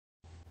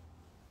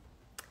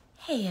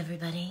Hey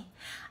everybody,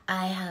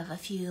 I have a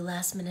few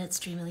last minute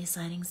Streamily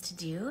signings to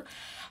do,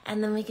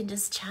 and then we can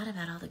just chat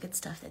about all the good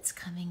stuff that's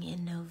coming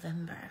in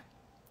November.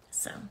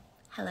 So,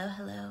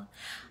 hello.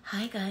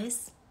 Hi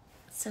guys,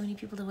 so many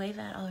people to wave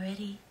at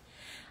already.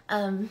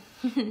 Hi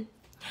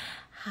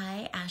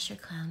Asher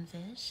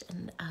Clownfish,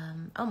 and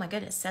oh my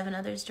goodness, 7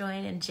 others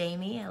joined, and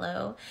Jamie,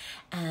 hello,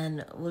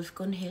 and Wolf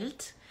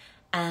Gunhild,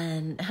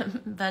 and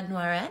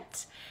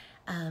Bagnoirette,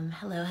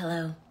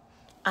 hello.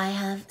 I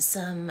have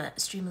some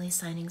Streamily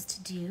signings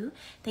to do.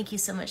 Thank you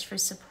so much for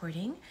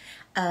supporting.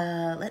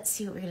 Let's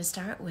see what we're going to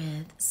start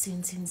with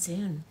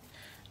soon.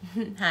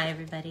 Hi,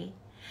 everybody.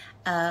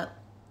 We're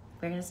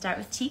going to start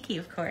with Tiki,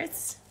 of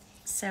course.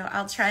 So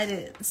I'll try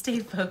to stay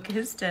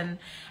focused and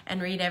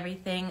read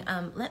everything.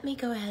 Let me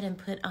go ahead and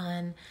put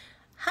on...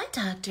 Hi,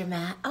 Dr.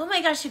 Matt. Oh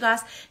my gosh, you guys.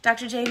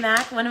 Dr. J.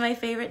 Mack, one of my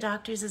favorite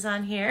doctors, is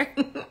on here.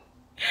 You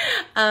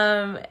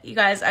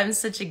guys, I'm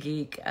such a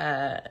geek,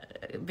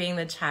 being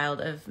the child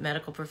of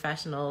medical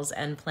professionals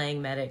and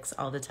playing medics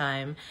all the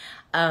time.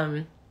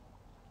 I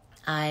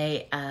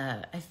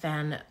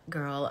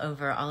fangirl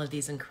over all of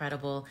these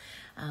incredible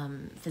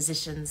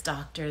physicians,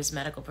 doctors,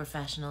 medical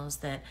professionals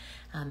that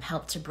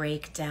help to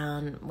break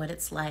down what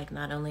it's like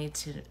not only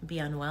to be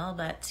unwell,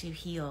 but to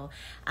heal,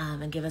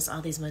 and give us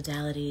all these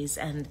modalities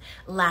and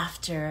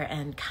laughter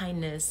and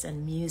kindness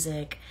and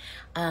music.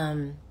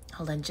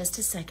 Hold on just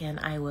a second.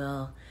 I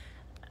will...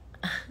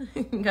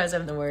 You guys,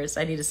 I'm the worst.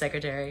 I need a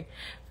secretary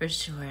for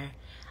sure.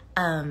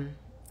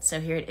 So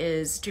here it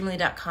is,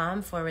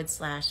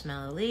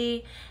 streamily.com/Mela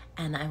Lee,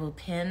 and I will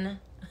pin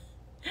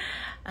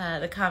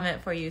the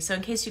comment for you. So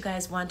in case you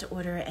guys want to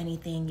order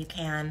anything, you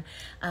can.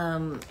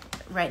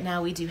 Right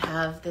now we do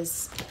have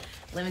this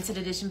limited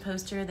edition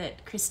poster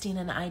that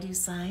Christina and I do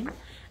sign.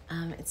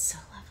 It's so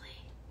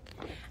lovely.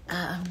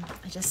 I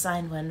just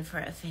signed one for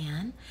a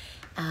fan.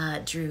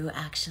 Drew,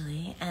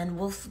 actually, and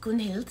Wolf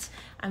Gunhild.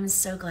 I'm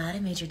so glad I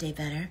made your day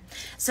better.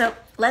 So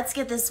let's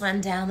get this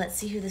one down. Let's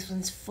see who this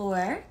one's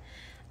for.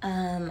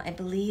 I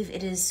believe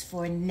it is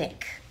for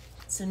Nick.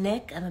 So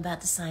Nick, I'm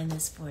about to sign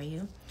this for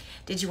you.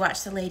 Did you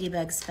watch the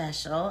Ladybug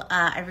special?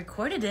 I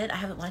recorded it. I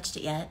haven't watched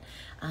it yet.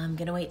 I'm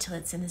gonna wait till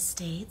it's in the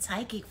States.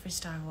 Hi, Geek for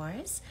Star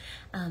Wars.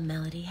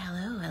 Melody,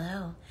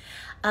 hello.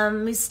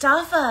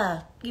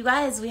 Mustafa, you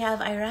guys, we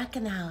have Iraq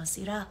in the house.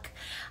 Iraq.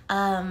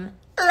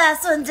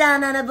 Last one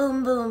down on a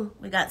boom boom.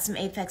 We got some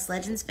Apex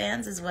Legends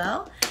fans as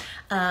well.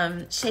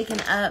 Shaking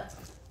up.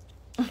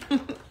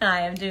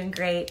 Hi, I'm doing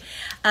great.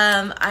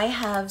 I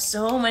have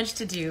so much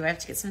to do. I have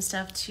to get some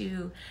stuff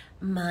to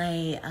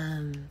my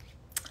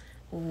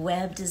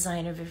web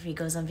designer before he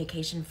goes on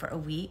vacation for a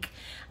week.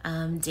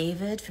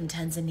 David from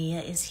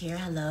Tanzania is here.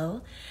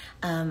 Hello.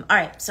 All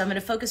right, so I'm going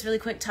to focus really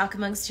quick. Talk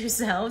amongst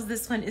yourselves.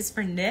 This one is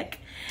for Nick,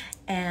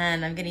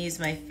 and I'm going to use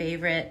my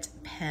favorite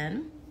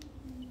pen.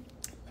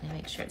 Let me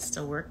make sure it's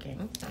still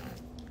working.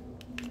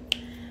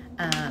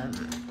 I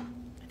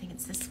think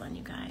it's this one,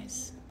 you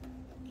guys.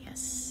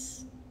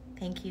 Yes.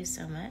 Thank you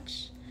so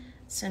much.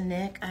 So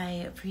Nick, I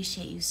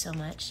appreciate you so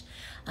much.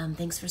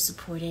 Thanks for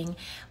supporting.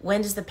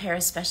 When does the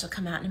Paris special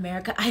come out in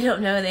America? I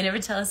don't know. They never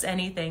tell us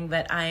anything,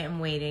 but I am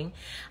waiting.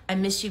 I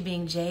miss you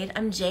being Jade.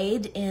 I'm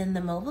Jade in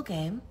the mobile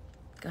game.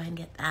 Go ahead and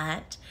get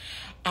that.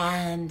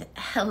 And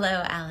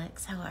hello,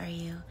 Alex. How are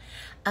you?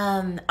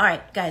 All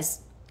right,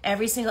 guys.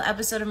 Every single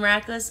episode of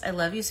Miraculous, I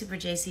love you, Super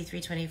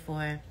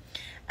JC324.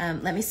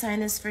 Let me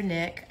sign this for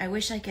Nick. I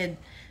wish I could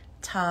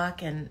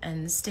talk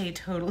and stay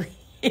totally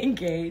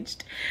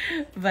engaged,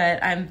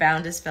 but I'm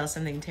bound to spell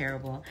something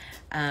terrible.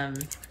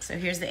 So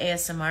here's the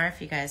ASMR,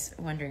 if you guys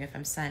are wondering if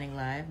I'm signing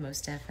live,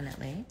 most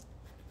definitely.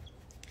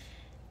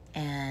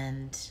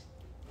 And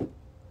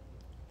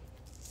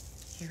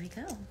here we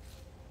go.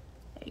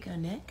 There you go,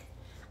 Nick.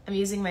 I'm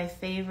using my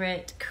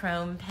favorite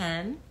chrome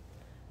pen.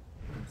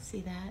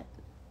 See that?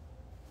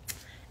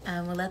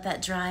 We'll let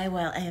that dry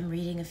while I am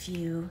reading a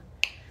few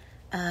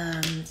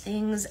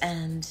things,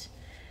 and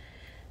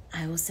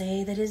I will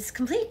say that it is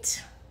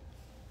complete.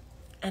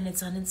 And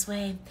it's on its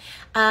way.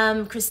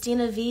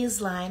 Christina V's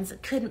lines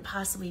couldn't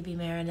possibly be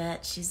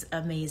Marinette. She's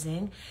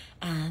amazing.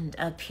 And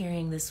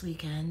appearing this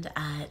weekend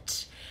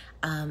at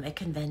a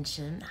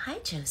convention. Hi,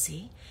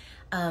 Josie.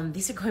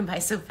 These are going by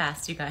so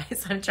fast, you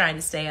guys. I'm trying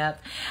to stay up.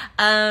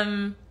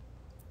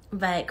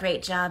 But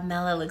great job,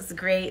 Mela. Looks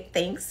great.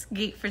 Thanks,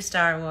 Geek for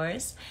Star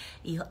Wars.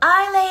 You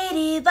are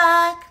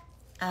Ladybug.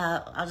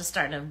 I'll just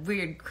start in a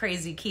weird,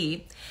 crazy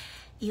key.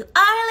 You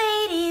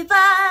are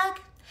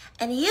Ladybug,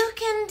 and you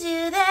can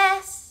do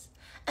this.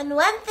 And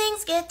when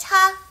things get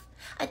tough,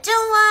 I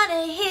don't want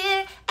to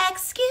hear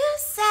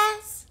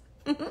excuses.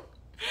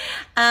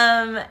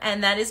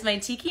 And that is my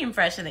Tiki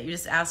impression that you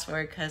just asked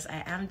for, because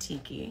I am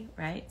Tiki,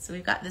 right? So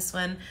we've got this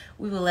one.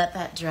 We will let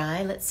that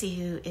dry. Let's see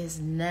who is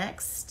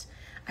next.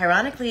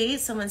 Ironically,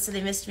 someone said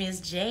they missed me as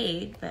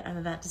Jade, but I'm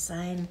about to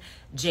sign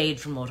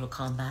Jade from Mortal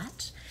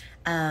Kombat.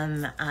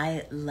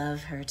 I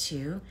love her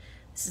too.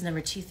 This is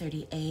number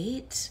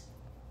 238.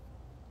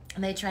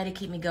 And they try to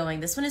keep me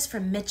going. This one is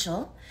from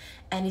Mitchell.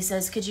 And he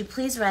says, could you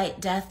please write,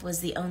 death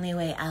was the only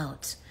way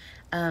out?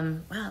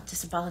 Wow,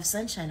 just a ball of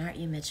sunshine, aren't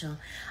you, Mitchell?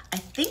 I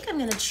think I'm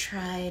gonna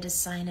try to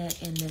sign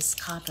it in this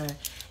copper.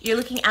 You're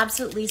looking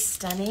absolutely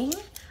stunning.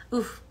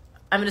 Oof,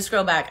 I'm gonna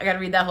scroll back. I gotta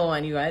read that whole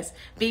one, you guys.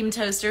 Beam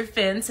Toaster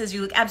Finn says,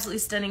 you look absolutely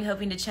stunning,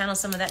 hoping to channel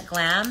some of that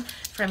glam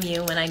from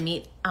you when I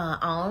meet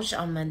Ange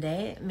on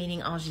Monday,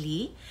 meeting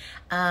Angeli.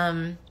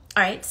 All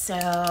right,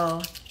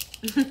 so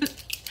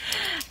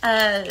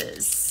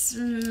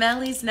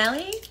Smelly's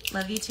Nelly,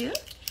 love you too.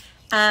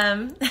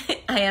 I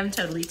am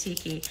totally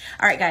tiki.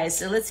 All right, guys,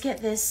 so let's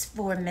get this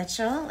for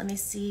Mitchell. Let me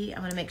see. I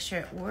want to make sure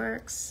it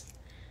works.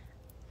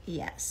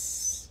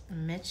 Yes,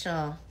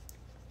 Mitchell.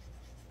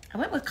 I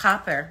went with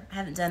copper. I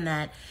haven't done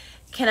that.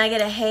 Can I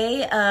get a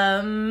hey,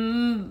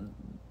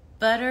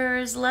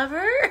 Butter's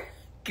Lover?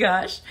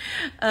 Gosh.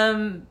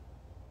 Butera's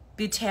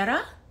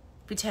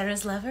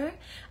Lover.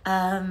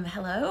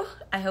 Hello.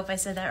 I hope I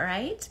said that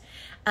right.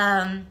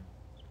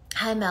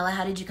 Hi, Mela.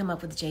 How did you come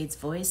up with Jade's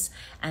voice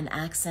and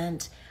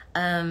accent?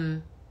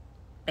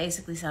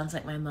 Basically sounds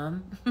like my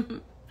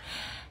mum.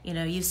 You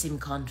know, you seem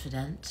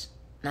confident.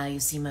 Now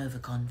you seem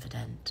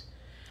overconfident.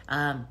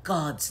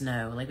 Gods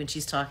no, like when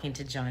she's talking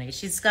to Johnny,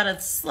 she's got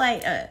a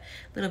slight,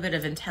 little bit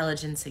of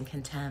intelligence and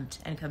contempt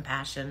and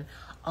compassion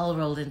all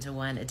rolled into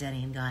one,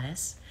 Edenian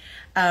goddess.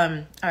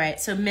 All right,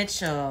 so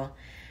Mitchell,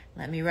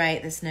 let me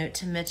write this note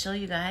to Mitchell.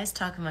 You guys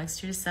talk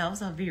amongst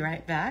yourselves. I'll be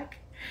right back.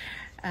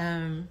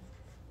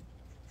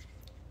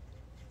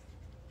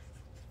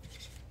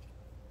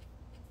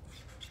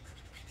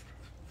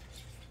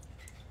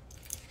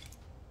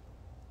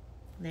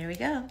 There we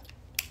go.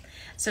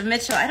 So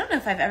Mitchell, I don't know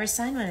if I've ever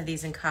signed one of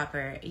these in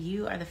copper.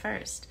 You are the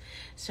first.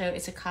 So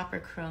it's a copper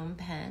chrome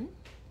pen.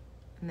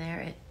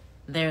 And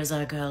there's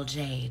our girl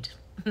Jade.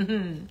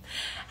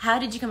 How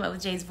did you come up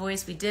with Jade's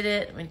voice? We did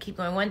it. I'm gonna keep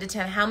going 1 to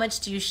 10. How much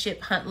do you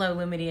ship Huntlow,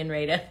 Lumity, and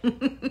Rada?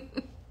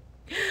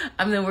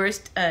 I'm the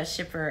worst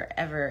shipper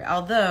ever.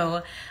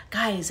 Although,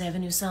 guys, I have a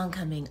new song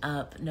coming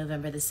up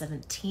November the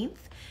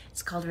 17th.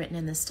 It's called Written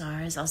in the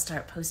Stars. I'll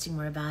start posting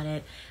more about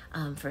it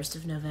 1st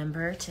of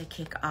November to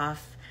kick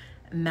off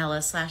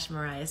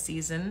Mela/Mariah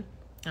season.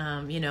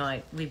 You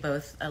know, we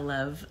both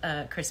love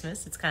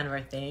Christmas. It's kind of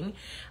our thing.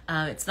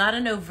 It's not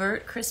an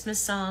overt Christmas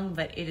song,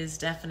 but it is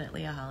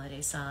definitely a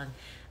holiday song.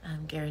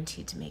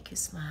 Guaranteed to make you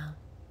smile.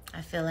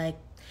 I feel like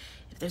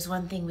if there's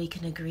one thing we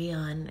can agree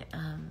on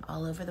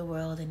all over the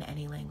world in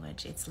any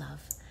language, it's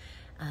love.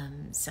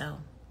 So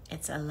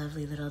it's a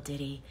lovely little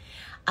ditty.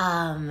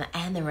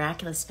 And the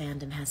Miraculous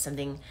fandom has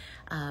something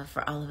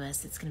for all of us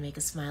that's going to make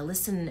us smile.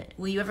 Listen,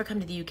 will you ever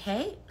come to the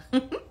UK?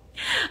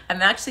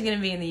 I'm actually going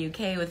to be in the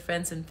UK with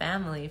friends and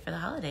family for the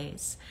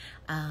holidays.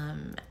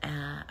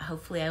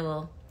 Hopefully I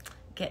will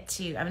get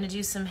to, I'm going to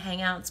do some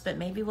hangouts, but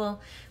maybe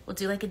we'll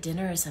do like a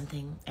dinner or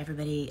something.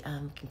 Everybody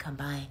can come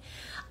by.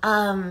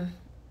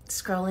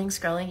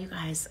 Scrolling, you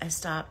guys, I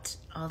stopped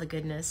all the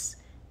goodness.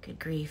 Good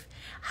grief.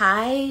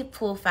 Hi,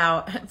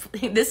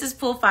 Poolfire. This is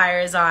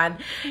Poolfire is on.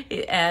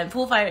 And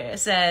Poolfire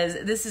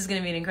says, this is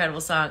going to be an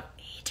incredible song.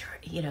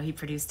 He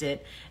produced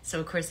it.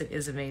 So, of course, it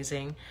is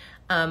amazing.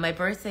 My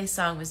birthday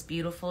song was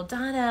beautiful.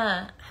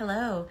 Donna,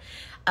 hello.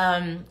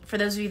 For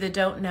those of you that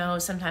don't know,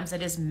 sometimes I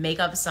just make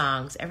up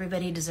songs.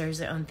 Everybody deserves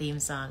their own theme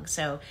song.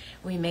 So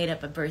we made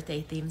up a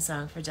birthday theme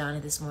song for Donna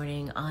this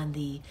morning on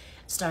the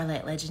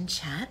Starlight Legend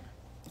chat.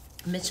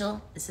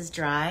 Mitchell, this is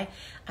dry.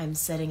 I'm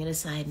setting it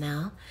aside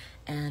now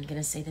and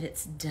gonna say that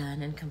it's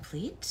done and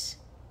complete.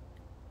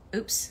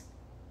 Oops.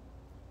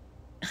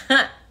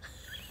 I'm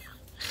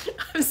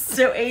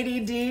so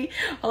ADD.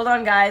 Hold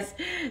on, guys.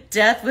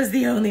 Death was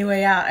the only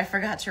way out. I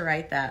forgot to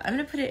write that. I'm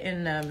gonna put it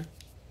in, I'll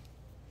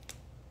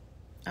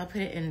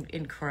put it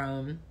in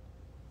Chrome.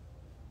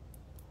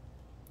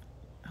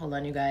 Hold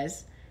on, you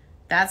guys.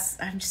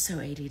 I'm just so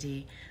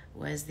ADD.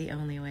 Was the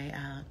only way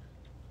out.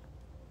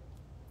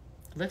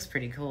 It looks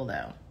pretty cool,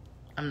 though.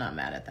 I'm not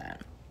mad at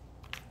that.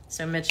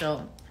 So,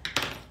 Mitchell,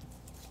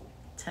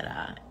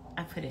 ta-da.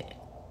 I put it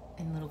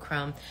in little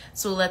Chrome.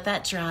 So we'll let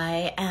that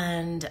dry,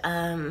 and look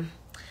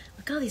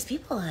at all these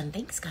people on.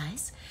 Thanks,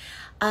 guys.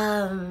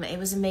 It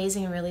was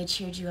amazing and really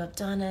cheered you up.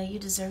 Donna, you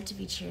deserve to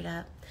be cheered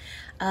up.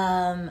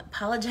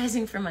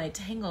 Apologizing for my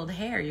tangled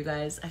hair, you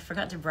guys. I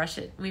forgot to brush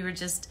it. We were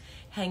just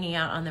hanging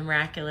out on the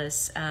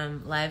Miraculous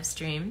live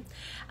stream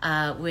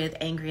with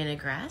Angry and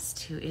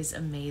Aggressed, who is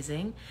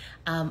amazing.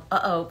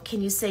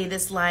 Can you say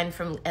this line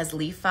from As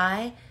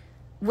Lefi?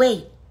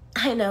 Wait,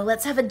 I know,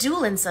 let's have a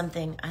duel in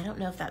something. I don't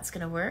know if that's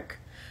gonna work.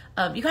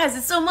 You guys,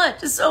 it's so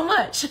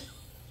much.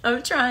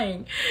 I'm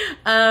trying.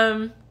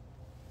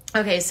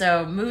 Okay,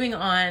 so moving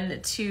on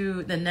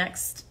to the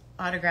next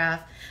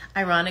autograph.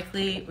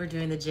 Ironically, we're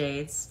doing the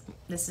Jades.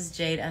 This is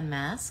Jade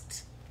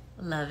Unmasked.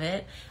 Love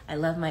it. I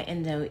love my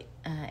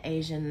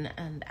Indo-Asian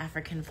and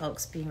African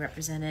folks being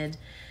represented.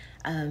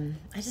 I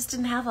just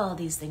didn't have all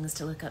these things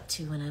to look up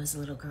to when I was a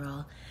little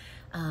girl.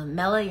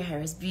 Mela, your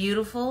hair is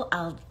beautiful.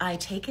 I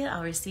take it.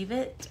 I'll receive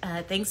it.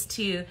 Thanks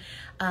to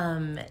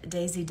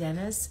Daisy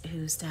Dennis,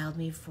 who styled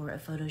me for a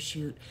photo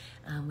shoot.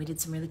 We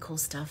did some really cool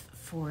stuff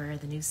for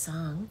the new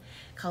song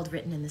called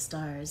Written in the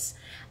Stars.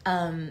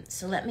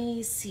 So let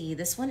me see.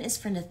 This one is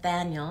for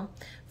Nathaniel.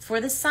 For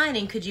the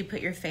signing, could you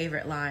put your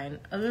favorite line?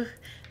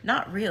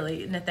 Not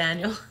really,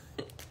 Nathaniel.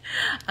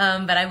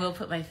 But I will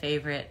put my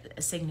favorite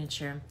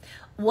signature.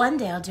 One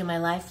day I'll do my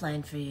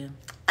lifeline for you.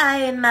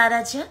 I ain't mad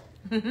at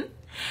you.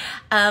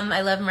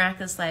 I love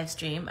Miraculous live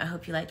stream. I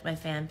hope you liked my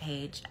fan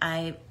page.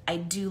 I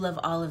do love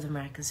all of the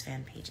Miraculous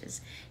fan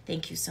pages.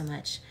 Thank you so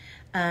much.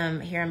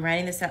 Here, I'm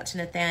writing this out to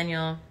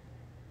Nathaniel.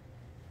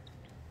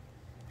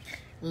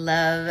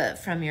 Love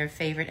from your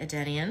favorite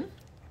Adenian.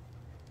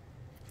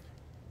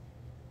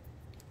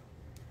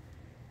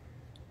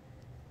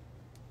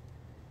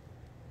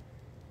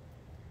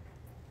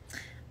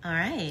 All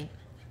right.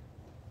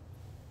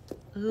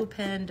 Ooh,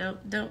 pen,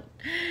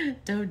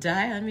 don't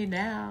die on me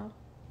now.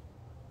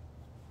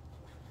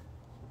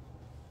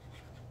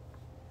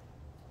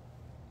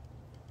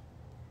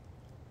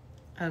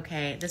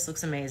 Okay, this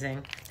looks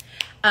amazing.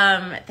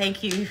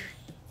 Thank you.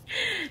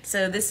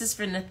 So this is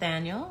for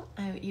Nathaniel.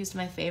 I used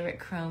my favorite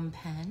chrome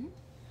pen.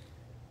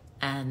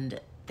 And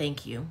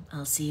thank you.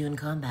 I'll see you in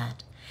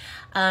combat.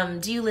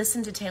 Do you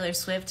listen to Taylor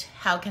Swift?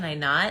 How can I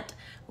not?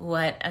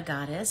 What a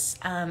goddess.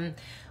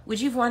 Would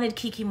you have wanted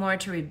Kiki Moore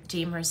to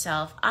redeem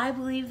herself? I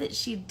believe that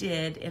she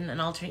did in an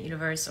alternate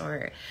universe,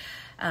 or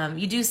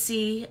you do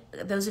see,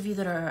 those of you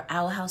that are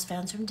Owl House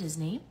fans from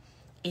Disney,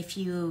 if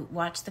you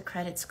watch the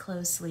credits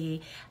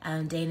closely,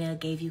 Dana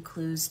gave you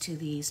clues to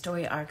the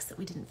story arcs that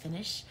we didn't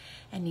finish,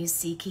 and you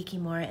see Kiki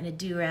Moore in a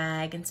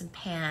do-rag and some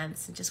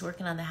pants and just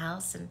working on the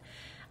house, and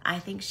I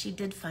think she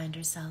did find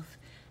herself.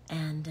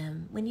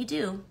 And when you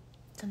do,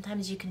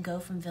 sometimes you can go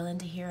from villain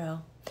to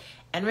hero.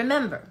 And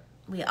remember,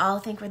 we all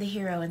think we're the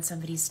hero in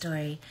somebody's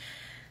story,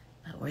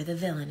 but we're the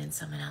villain in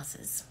someone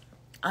else's.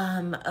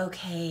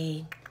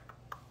 Okay,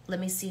 let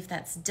me see if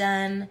that's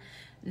done.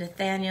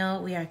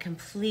 Nathaniel, we are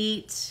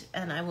complete,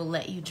 and I will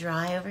let you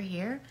dry over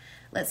here.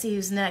 Let's see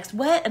who's next.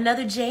 What,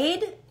 another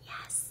Jade?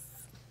 Yes.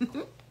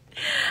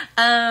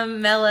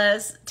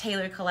 Mela's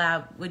Taylor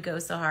collab would go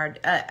so hard.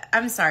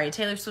 I'm sorry,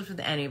 Taylor Swift with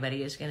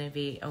anybody is going to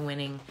be a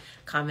winning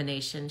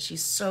combination.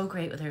 She's so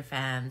great with her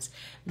fans.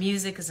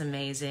 Music is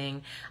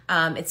amazing.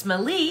 It's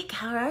Malik.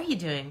 How are you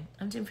doing?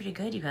 I'm doing pretty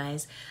good, you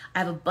guys. I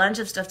have a bunch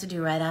of stuff to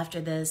do right after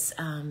this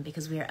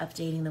because we are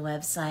updating the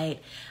website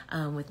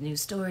with new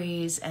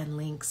stories and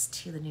links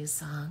to the new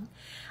song.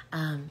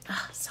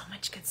 So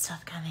much good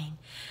stuff coming.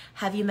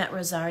 Have you met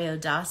Rosario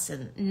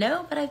Dawson?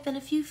 No, but I've been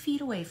a few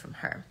feet away from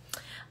her.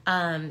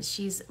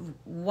 She's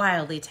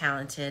wildly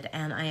talented,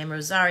 and I am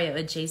Rosario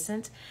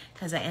adjacent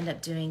because I end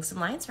up doing some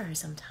lines for her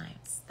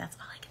sometimes. That's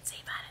all I can say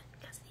about it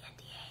because of the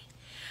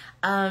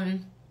NDA.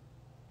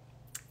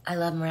 I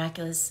love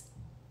Miraculous.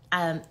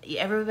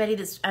 Everybody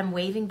that's, I'm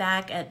waving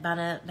back at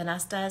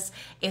Banastas.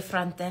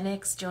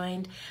 Efrantenix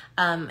joined.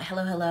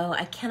 Hello.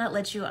 I cannot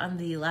let you on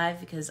the live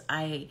because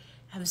I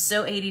am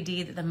so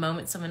ADD that the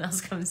moment someone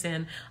else comes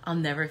in, I'll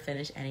never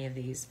finish any of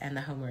these, and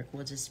the homework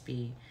will just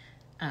be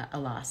a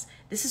loss.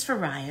 This is for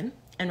Ryan,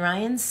 and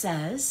Ryan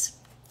says,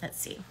 let's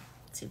see,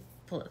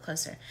 pull it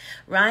closer.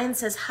 Ryan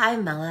says, hi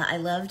Mela, I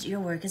loved your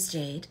work as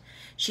Jade.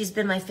 She's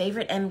been my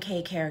favorite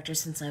MK character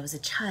since I was a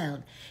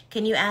child.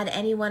 Can you add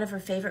any one of her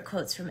favorite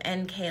quotes from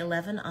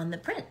NK11 on the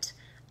print?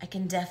 I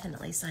can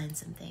definitely sign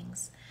some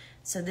things.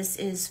 So this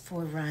is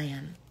for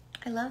Ryan.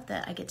 I love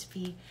that I get to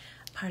be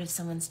part of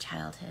someone's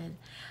childhood.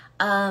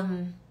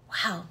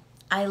 Wow,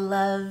 I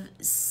love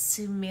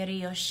Sumiri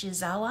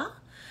Yoshizawa.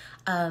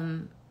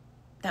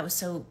 That was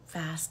so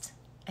fast.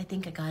 I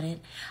think I got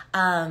it.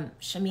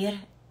 Shamir.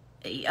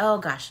 Oh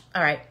gosh.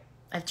 All right.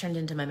 I've turned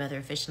into my mother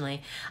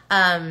officially.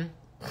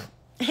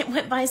 It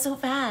went by so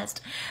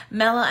fast.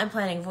 Mela, I'm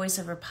planning a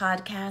voiceover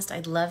podcast.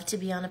 I'd love to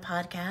be on a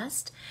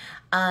podcast.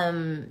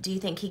 Do you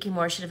think Kiki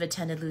Moore should have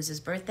attended Luz's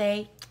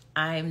birthday?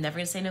 I'm never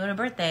going to say no to a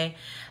birthday.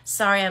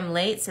 Sorry I'm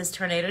late, says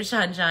Tornado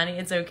Sean Johnny.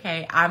 It's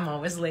okay. I'm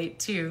always late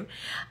too.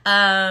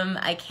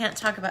 I can't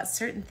talk about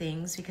certain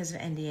things because of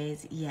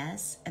NDAs.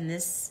 Yes. And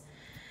this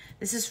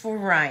is for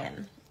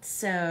Ryan.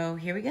 So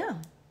here we go.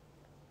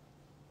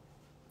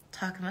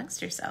 Talk amongst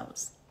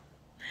yourselves.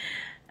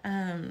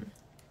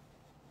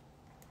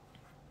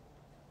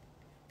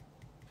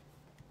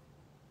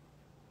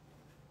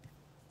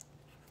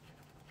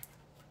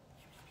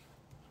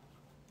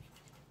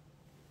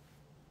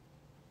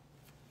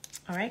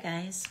 All right,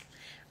 guys.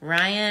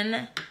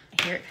 Ryan,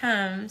 here it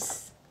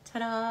comes.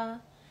 Ta-da.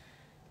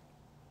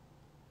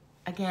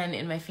 Again,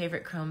 in my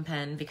favorite chrome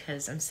pen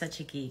because I'm such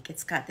a geek.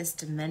 It's got this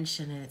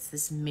dimension and it's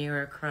this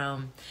mirror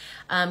chrome.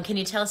 Can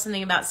you tell us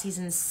something about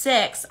season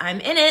 6? I'm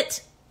in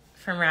it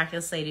for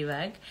Miraculous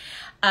Ladybug.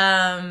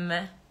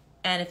 And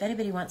if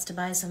anybody wants to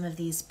buy some of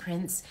these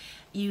prints,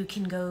 you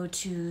can go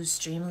to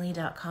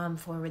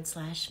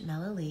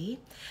streamily.com/Mela.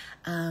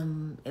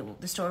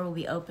 The store will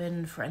be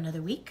open for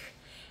another week,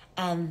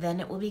 and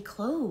then it will be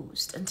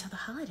closed until the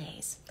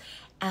holidays.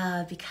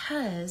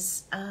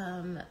 because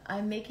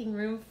I'm making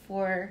room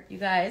for you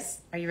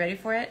guys. Are you ready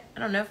for it? I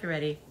don't know if you're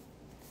ready.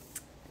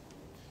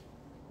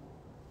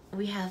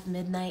 We have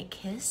Midnight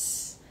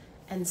Kiss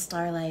and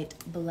Starlight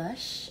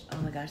Blush. Oh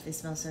my gosh, they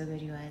smell so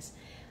good, you guys.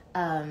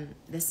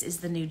 This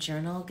is the new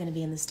journal, going to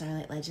be in the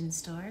Starlight Legends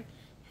store.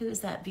 Who is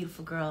that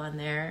beautiful girl on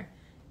there?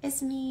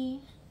 It's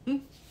me.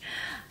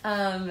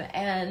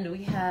 And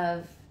we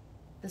have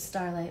the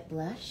Starlight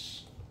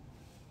Blush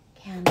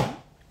candle.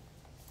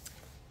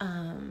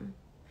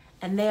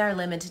 And they are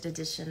limited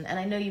edition. And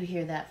I know you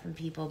hear that from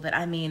people, but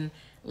I mean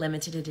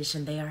limited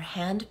edition. They are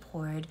hand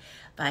poured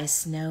by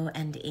Snow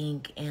and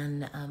Ink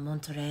in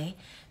Monterey,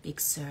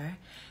 Big Sur.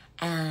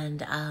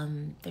 And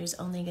there's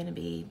only going to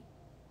be,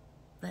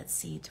 let's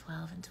see,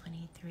 12 and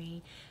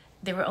 23.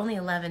 There were only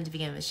 11 to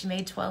begin with. She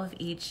made 12 of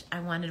each. I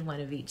wanted one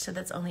of each, so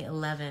that's only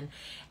 11.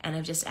 And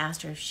I've just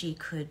asked her if she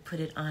could put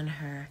it on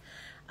her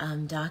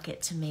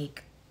docket to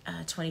make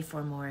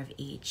 24 more of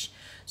each.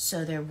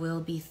 So there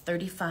will be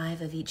 35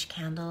 of each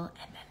candle,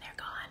 and then they're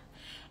gone.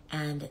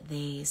 And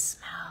they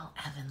smell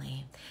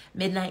heavenly.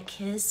 Midnight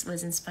Kiss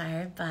was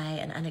inspired by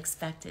An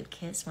Unexpected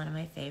Kiss, one of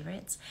my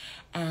favorites.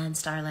 And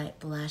Starlight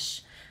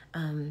Blush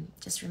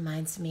just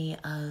reminds me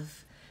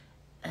of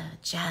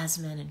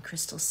jasmine and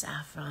crystal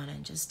saffron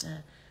and just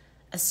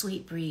a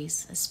sweet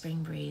breeze, a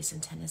spring breeze in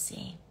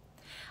Tennessee.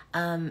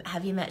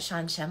 Have you met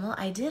Sean Schemmel?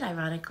 I did,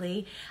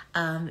 ironically,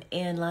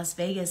 in Las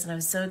Vegas, and I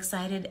was so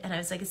excited, and I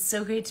was like, it's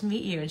so great to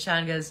meet you. And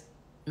Sean goes,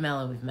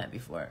 Mela, we've met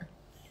before.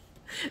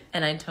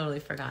 And I'd totally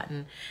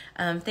forgotten.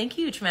 Thank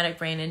you, traumatic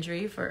brain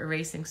injury, for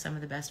erasing some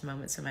of the best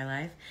moments of my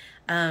life.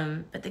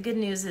 But the good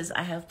news is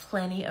I have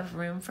plenty of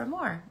room for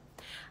more.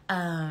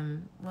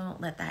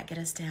 Won't let that get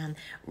us down.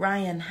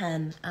 Ryan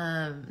Hun,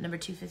 number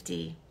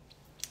 250,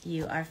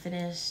 you are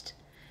finished,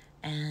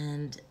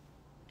 and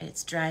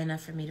it's dry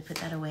enough for me to put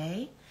that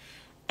away.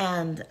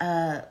 And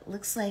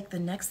looks like the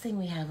next thing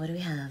we have, what do we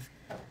have?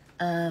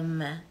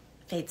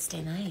 Fate's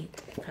Day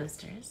Night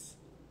posters,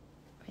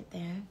 right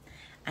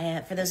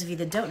there. For those of you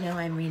that don't know,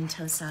 I'm Reen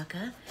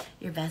Tosaka,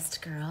 your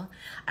best girl.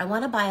 I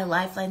want to buy a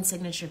Lifeline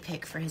signature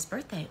pick for his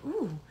birthday.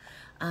 Ooh.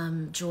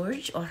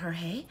 George or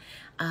Jorge,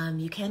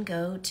 you can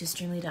go to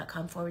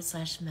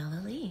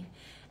streamily.com/Mela,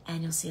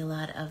 and you'll see a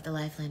lot of the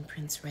Lifeline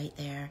prints right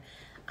there.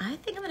 I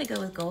think I'm going to go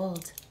with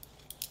gold.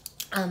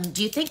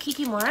 Do you think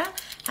Kikimora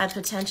had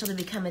potential to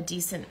become a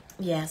decent...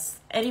 Yes,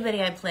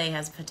 anybody I play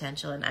has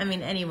potential, and I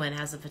mean anyone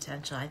has a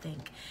potential, I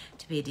think,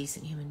 to be a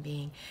decent human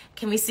being.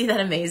 Can we see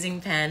that amazing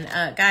pen?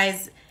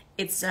 Guys,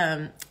 it's,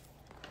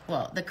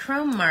 well, the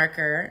chrome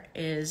marker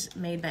is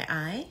made by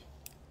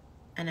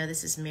I know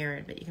this is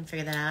mirrored, but you can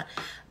figure that out.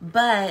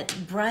 But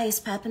Bryce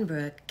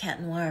Pappenbrook,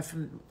 Cat Noir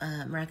from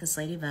Miraculous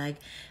Ladybug,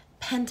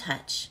 Pen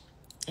Touch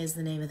is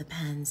the name of the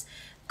pens.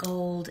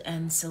 Gold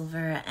and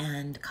silver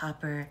and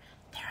copper,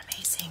 they're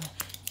amazing.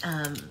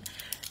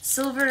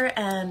 Silver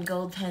and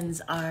gold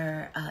pens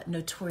are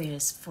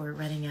notorious for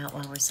running out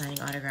while we're signing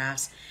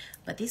autographs,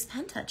 but these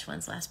Pen Touch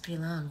ones last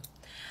pretty long.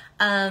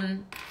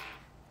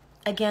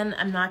 Again,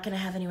 I'm not going to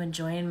have anyone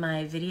join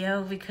my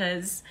video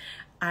because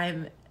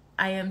I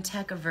am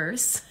tech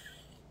averse,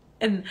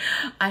 and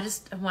I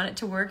want it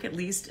to work at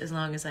least as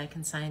long as I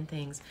can sign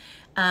things.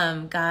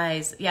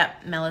 Guys, yeah,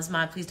 Mela's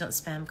mod, please don't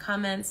spam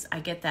comments. I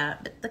get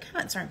that, but the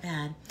comments aren't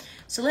bad.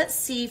 So let's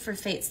see for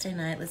Fate's Day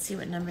Night. Let's see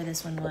what number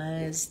this one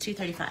was.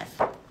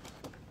 235.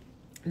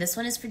 This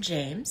one is for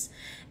James,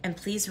 and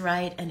please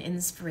write an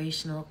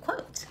inspirational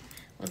quote.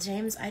 Well,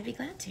 James, I'd be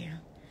glad to.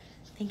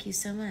 Thank you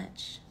so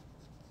much.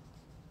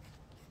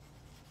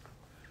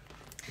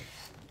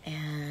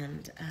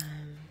 And,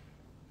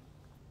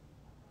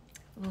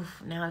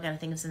 oof, now I've got to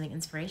think of something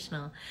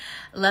inspirational.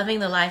 Loving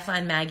the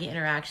Lifeline Maggie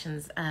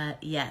interactions.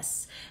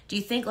 Yes. Do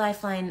you think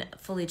Lifeline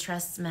fully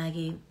trusts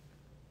Maggie?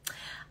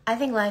 I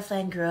think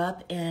Lifeline grew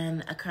up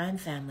in a crime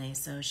family,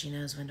 so she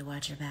knows when to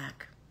watch her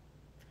back.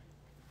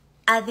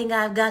 I think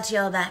I've got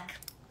your back,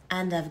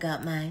 and I've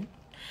got mine.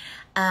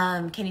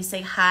 Can you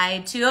say hi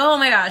to, oh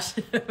my gosh,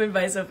 it went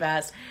by so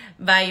fast.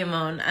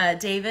 Bayamon.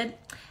 David,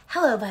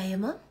 hello,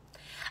 Bayamon.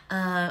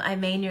 I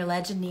main your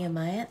legend,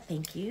 Nehemiah.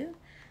 Thank you.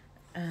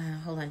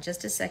 Hold on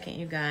just a second,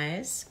 you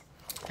guys.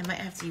 I might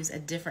have to use a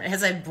different,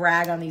 as I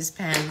brag on these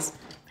pens,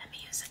 let me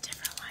use a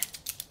different one.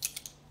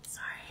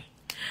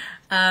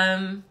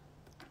 Sorry.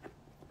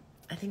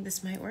 I think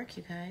this might work,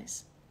 you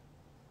guys.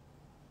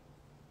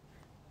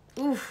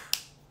 Oof,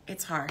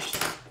 it's harsh.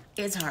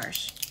 It's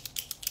harsh.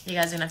 You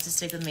guys are gonna have to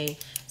stick with me.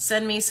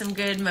 Send me some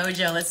good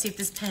mojo. Let's see if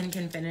this pen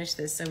can finish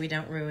this so we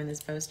don't ruin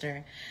this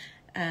poster.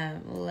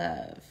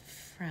 Love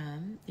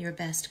from your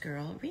best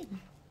girl, Reed.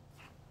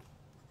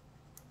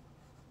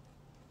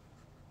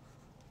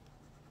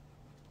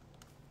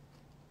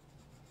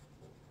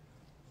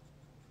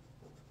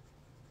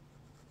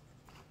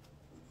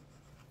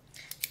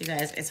 You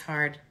guys, it's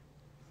hard.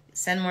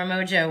 Send more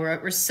mojo.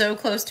 We're so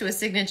close to a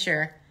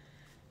signature.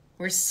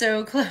 We're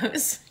so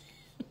close.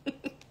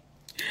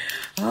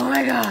 Oh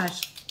my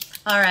gosh.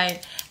 All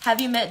right.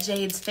 Have you met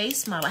Jade's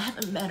face model? I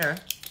haven't met her,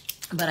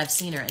 but I've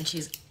seen her, and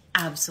she's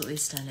absolutely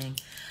stunning.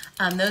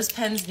 Those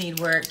pens need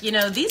work. You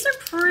know, these are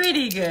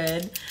pretty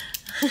good.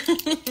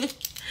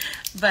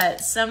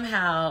 But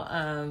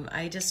somehow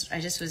I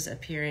just was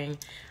appearing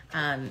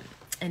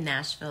in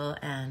Nashville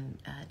and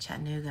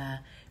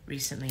Chattanooga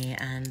recently,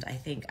 and I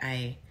think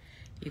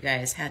you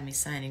guys had me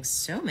signing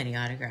so many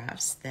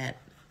autographs that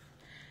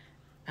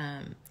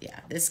yeah,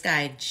 this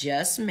guy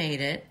just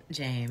made it,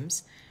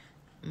 James,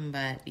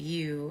 but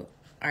you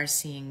are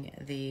seeing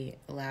the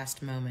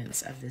last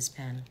moments of this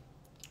pen.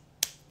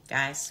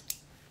 Guys,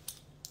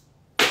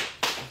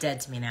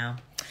 dead to me now.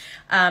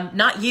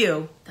 Not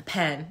you, the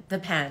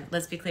pen,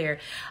 let's be clear.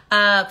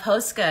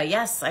 Posca,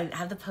 yes, I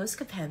have the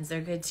Posca pens.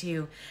 They're good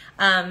too.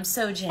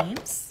 So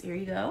James, here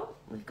you go.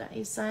 We've got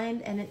you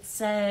signed, and it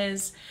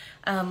says,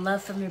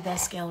 love from your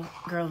best girl,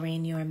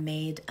 Rain, you are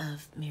made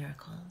of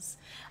miracles.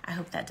 I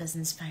hope that does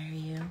inspire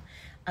you.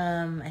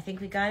 I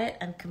think we got it.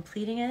 I'm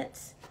completing it,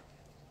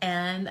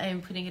 and I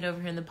am putting it over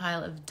here in the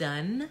pile of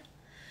done.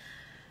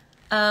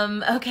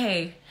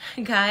 Okay,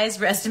 guys,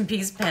 rest in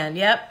peace pen.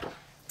 Yep,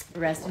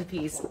 rest in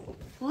peace.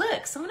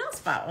 Look, someone else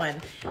bought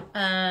one.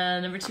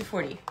 Number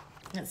 240.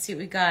 Let's see what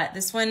we got.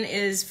 This one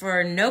is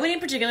for nobody in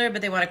particular,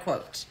 but they want a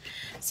quote.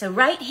 So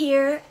right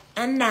here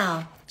and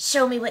now,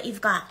 show me what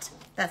you've got.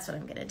 That's what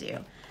I'm gonna do.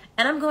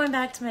 And I'm going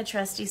back to my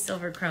trusty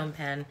silver chrome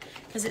pen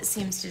because it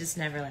seems to just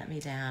never let me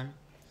down.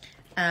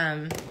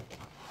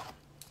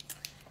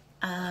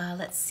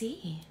 Let's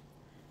see.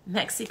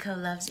 Mexico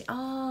loves you.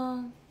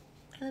 Oh,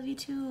 I love you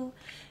too.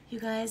 You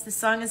guys, the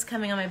song is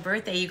coming on my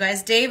birthday. You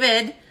guys,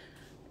 David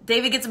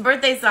gets a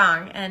birthday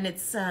song, and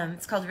it's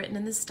called Written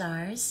in the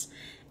Stars,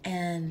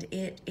 and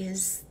it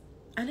is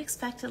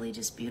unexpectedly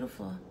just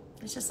beautiful.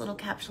 It's just a little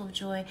capsule of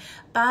joy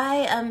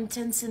by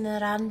Tense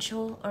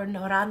Naranjo or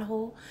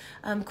Naranjo.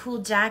 Cool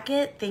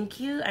jacket, thank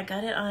you. I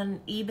got it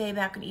on eBay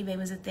back when eBay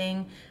was a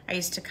thing. I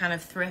used to kind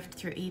of thrift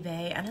through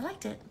eBay, and I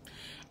liked it.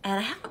 And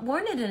I haven't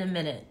worn it in a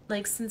minute,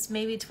 like since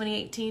maybe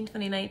 2018,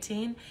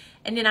 2019.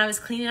 And then I was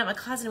cleaning out my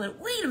closet and I went,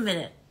 wait a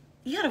minute,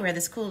 you gotta wear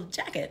this cool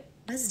jacket.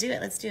 Let's do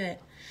it, let's do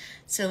it.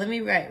 So let me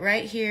write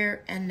right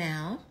here and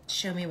now.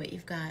 Show me what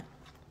you've got.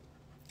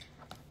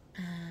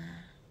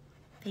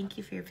 Thank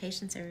you for your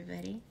patience,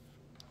 everybody.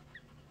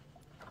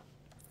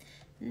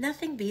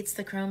 Nothing beats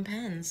the chrome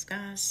pens,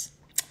 gosh.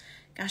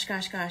 Gosh,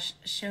 gosh, gosh.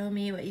 Show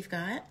me what you've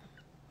got.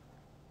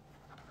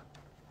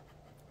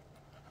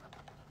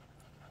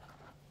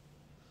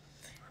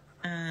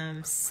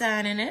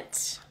 Signing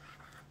it.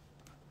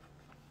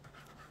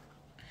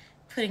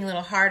 Putting a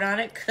little heart on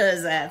it,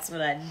 because that's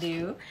what I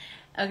do.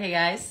 Okay,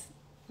 guys.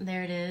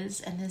 There it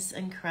is, and this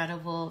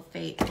incredible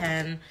Fate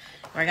pen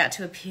where I got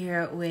to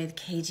appear with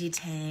KG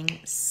Tang,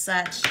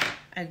 such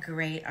a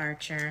great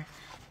archer.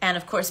 And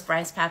of course,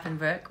 Bryce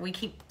Papenbrook. We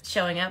keep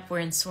showing up. We're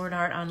in Sword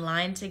Art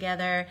Online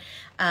together.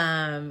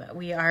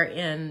 We are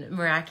in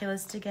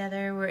Miraculous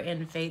together. We're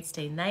in Fate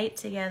Stay Night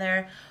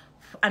together.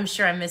 I'm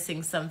sure I'm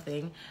missing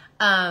something.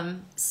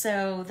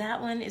 So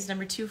that one is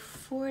number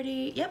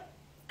 240. Yep,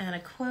 and a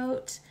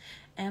quote.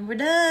 And we're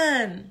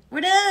done.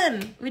 We're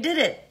done. We did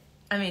it.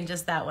 I mean,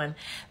 just that one.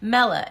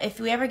 Mela, if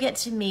we ever get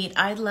to meet,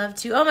 I'd love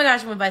to. Oh my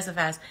gosh, I'm going to buy so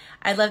fast.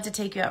 I'd love to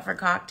take you out for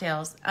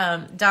cocktails.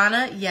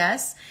 Donna,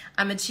 yes.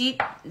 I'm a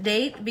cheap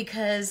date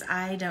because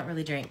I don't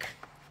really drink.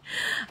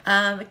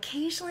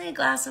 Occasionally a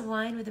glass of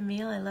wine with a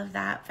meal. I love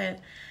that, but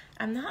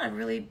I'm not a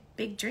really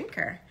big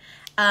drinker.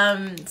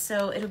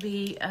 So it'll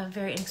be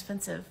very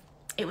inexpensive.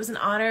 It was an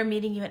honor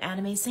meeting you at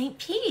Anime St.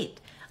 Pete.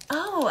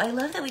 Oh, I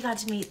love that we got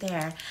to meet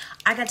there.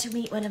 I got to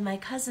meet one of my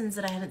cousins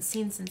that I haven't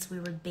seen since we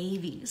were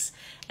babies.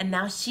 And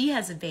now she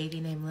has a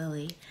baby named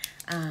Lily.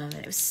 And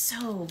it was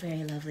so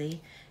very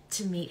lovely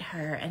to meet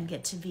her and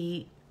get to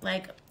be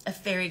like a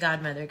fairy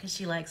godmother because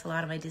she likes a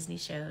lot of my Disney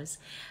shows.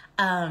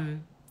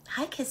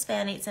 Hi, Kiss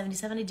Fan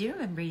 877. I do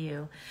remember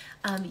you.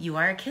 You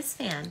are a Kiss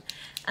fan.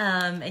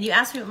 And you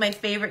asked me what my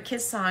favorite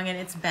Kiss song, and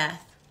it's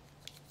Beth.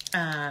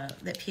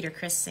 That Peter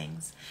Criss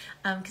sings,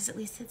 because at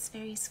least it's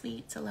very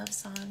sweet. It's a love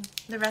song.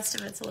 The rest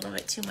of it's a little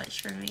bit too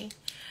much for me.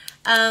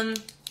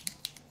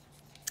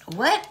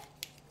 What?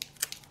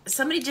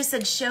 Somebody just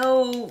said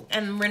show,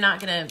 and we're not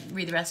going to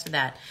read the rest of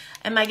that.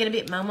 Am I going to be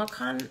at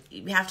MomoCon?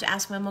 You have to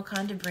ask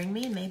MomoCon to bring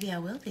me, and maybe I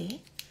will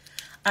be.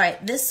 All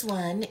right, this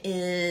one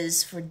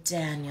is for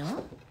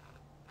Daniel.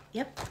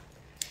 Yep.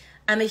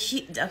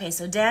 Okay,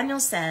 so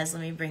Daniel says,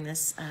 let me bring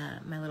this,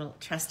 my little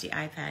trusty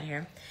iPad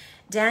here.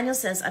 Daniel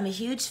says, I'm a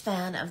huge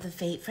fan of the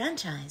Fate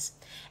franchise,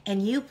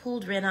 and you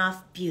pulled Rin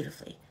off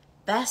beautifully.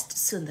 Best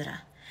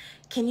Sundara.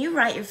 Can you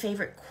write your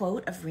favorite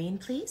quote of Rin,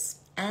 please?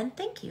 And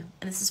thank you.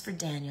 And this is for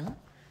Daniel,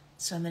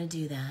 so I'm going to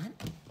do that.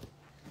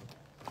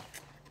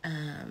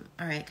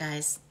 All right,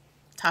 guys,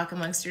 talk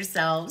amongst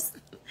yourselves.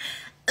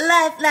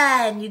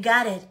 Lifeline, you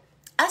got it.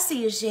 I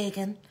see you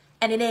shaking,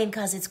 and it ain't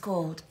 'cause it's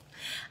cold.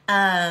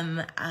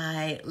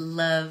 I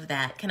love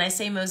that. Can I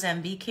say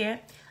Mozambique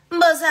here?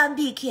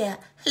 Mozambique here,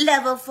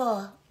 level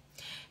 4.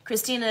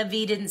 Christina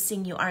V didn't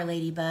sing You Are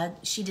Ladybug.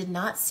 She did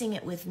not sing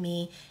it with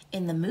me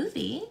in the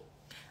movie,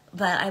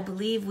 but I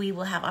believe we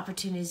will have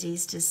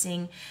opportunities to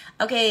sing.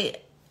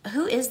 Okay,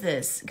 who is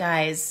this,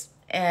 guys?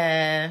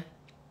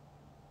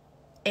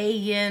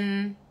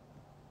 Ayin.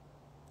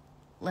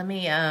 Let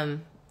me,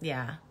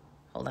 yeah,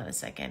 hold on a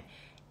second.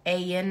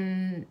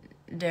 Ayin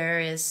der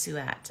is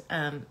Suat.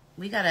 I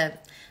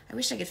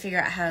wish I could figure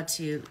out how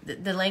to,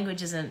 the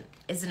language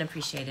isn't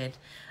appreciated.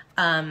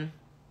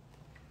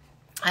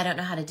 I don't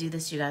know how to do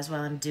this, you guys,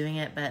 while I'm doing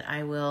it, but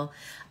I will.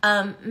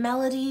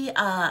 Melody,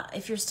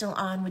 if you're still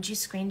on, would you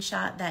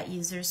screenshot that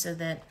user so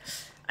that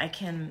I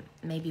can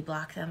maybe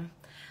block them?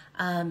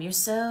 You're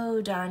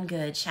so darn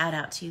good. Shout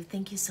out to you.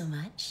 Thank you so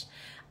much.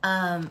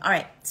 All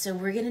right, so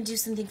we're going to do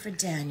something for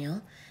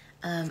Daniel.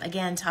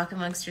 Again, talk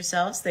amongst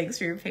yourselves. Thanks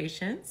for your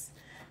patience.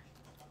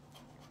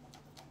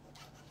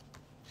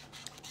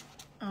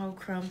 Oh,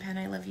 Chrome Pen,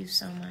 I love you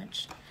so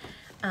much.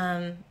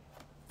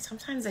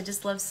 Sometimes I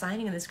just love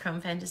signing in this Chrome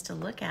Pen just to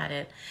look at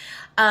it.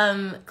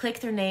 Click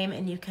their name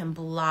and you can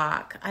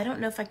block. I don't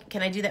know if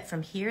can I do that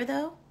from here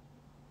though?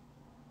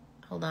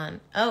 Hold on.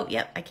 Oh,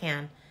 yep, I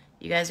can.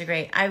 You guys are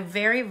great. I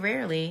very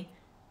rarely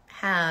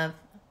have,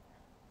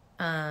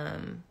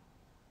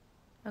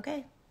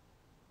 okay.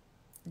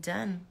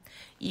 Done.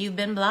 You've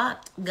been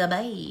blocked.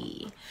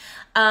 Goodbye.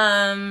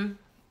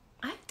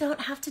 I don't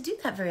have to do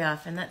that very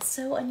often. That's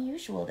so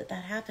unusual that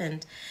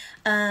happened.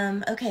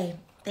 Okay.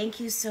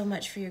 Thank you so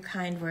much for your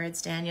kind words,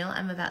 Daniel.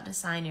 I'm about to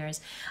sign yours.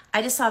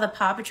 I just saw the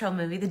Paw Patrol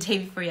movie the day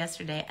before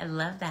yesterday. I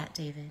love that,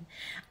 David.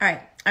 All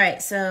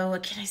right. So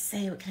what can I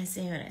say? All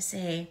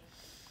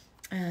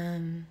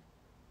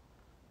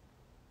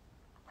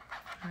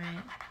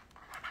right.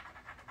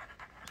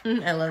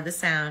 I love the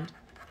sound.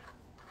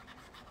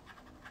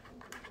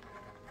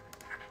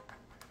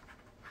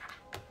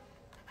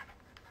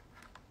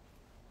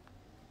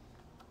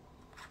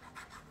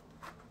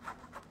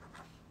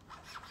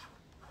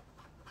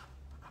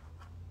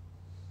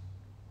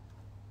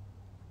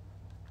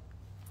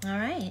 All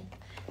right,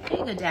 there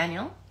you go,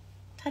 Daniel.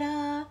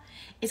 Ta-da!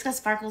 It's got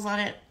sparkles on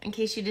it, in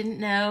case you didn't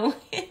know.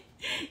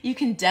 You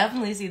can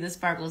definitely see the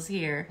sparkles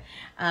here.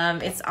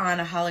 It's on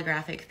a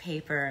holographic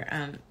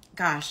paper.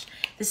 Gosh,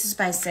 this is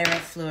by Sarah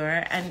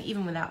Fleur, and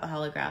even without the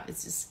holograph,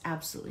 it's just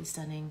absolutely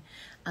stunning.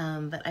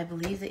 But I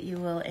believe that you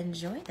will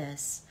enjoy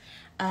this.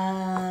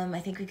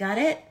 I think we got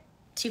it.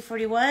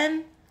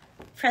 241.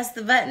 Press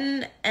the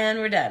button, and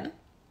we're done.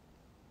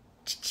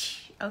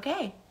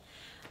 Okay.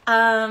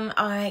 All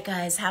right,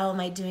 guys, how am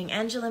I doing?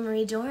 Angela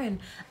Marie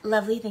Doran,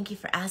 lovely, thank you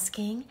for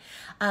asking.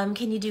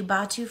 Can you do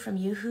Batu from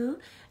Yoo-Hoo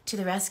to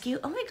the rescue?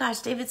 Oh my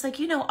gosh, Dave, it's like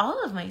you know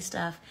all of my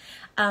stuff.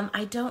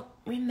 I don't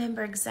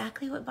remember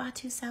exactly what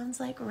Batu sounds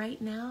like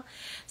right now.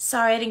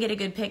 Sorry, I didn't get a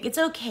good pick. It's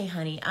okay,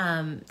 honey.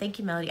 Thank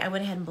you, Melody. I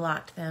went ahead and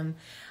blocked them.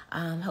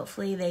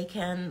 Hopefully they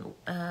can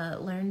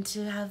learn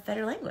to have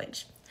better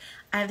language.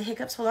 I have the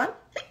hiccups, hold on.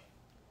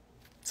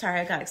 Sorry,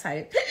 I got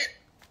excited.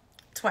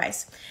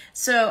 Twice.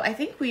 So I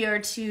think we are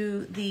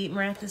to the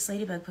Miraculous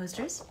Ladybug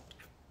posters.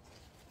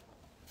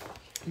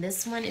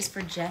 This one is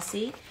for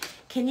Jessie.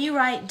 Can you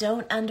write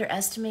 "Don't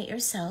underestimate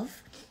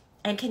yourself"?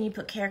 And can you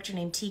put character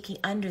name Tiki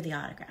under the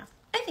autograph?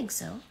 I think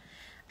so.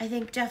 I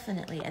think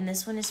definitely. And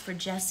this one is for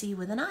Jessie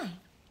with an I.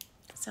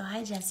 So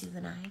hi, Jessie with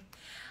an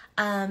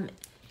I.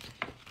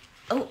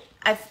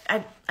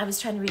 I was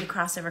trying to read a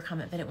crossover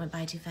comment, but it went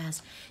by too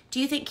fast. Do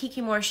you think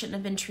Kiki Moore shouldn't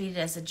have been treated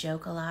as a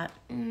joke a lot?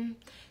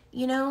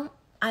 You know,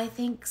 I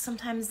think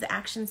sometimes the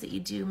actions that you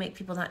do make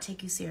people not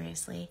take you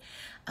seriously.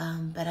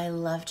 But I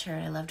loved her.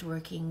 I loved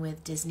working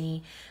with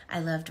Disney. I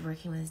loved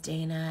working with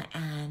Dana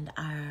and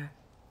our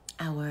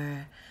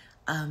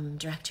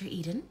director,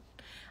 Eden.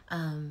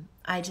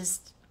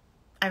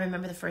 I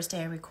remember the first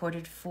day I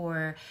recorded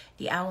for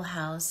the Owl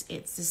House.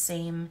 It's the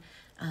same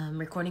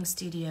recording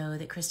studio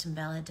that Kristen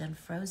Bell had done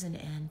Frozen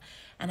in.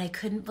 And I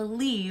couldn't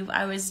believe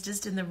I was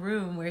just in the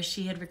room where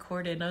she had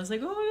recorded. And I was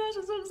like, oh my gosh,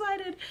 I'm so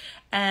excited.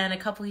 And a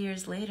couple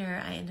years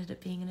later, I ended up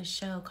being in a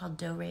show called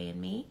Do, Re,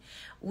 and Me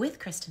with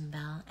Kristen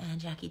Bell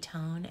and Jackie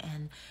Tone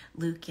and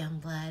Luke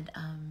Youngblood.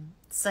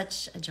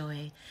 Such a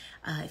joy.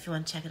 If you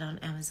want to check it on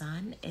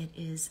Amazon, it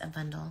is a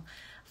bundle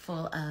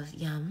full of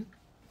yum.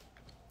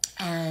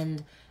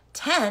 And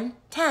 10,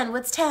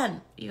 what's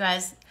 10? You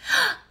guys,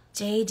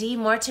 JD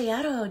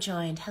Mortallaro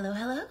joined. Hello,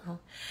 hello.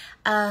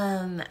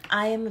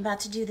 I am about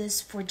to do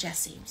this for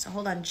Jessie. So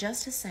hold on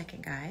just a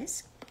second,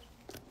 guys.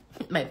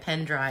 My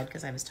pen dried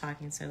because I was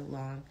talking so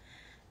long.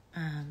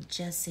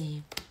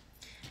 Jessie,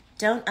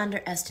 don't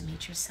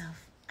underestimate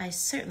yourself. I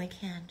certainly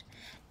can't.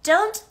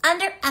 Don't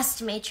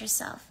underestimate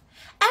yourself.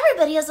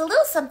 Everybody has a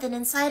little something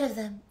inside of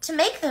them to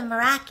make them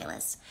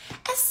miraculous,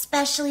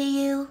 especially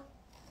you.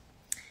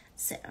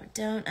 So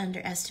don't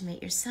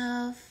underestimate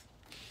yourself.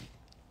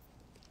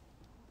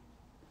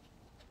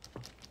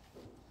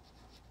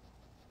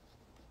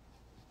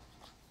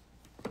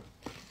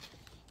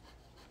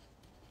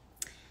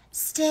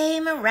 Stay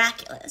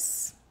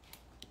miraculous.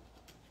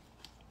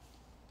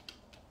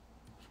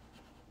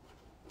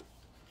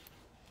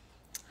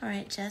 All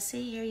right,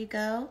 Jessie, here you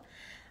go.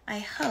 I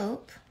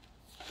hope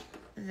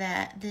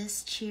that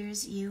this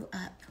cheers you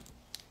up.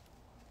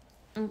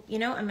 You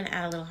know, I'm going to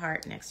add a little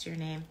heart next to your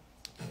name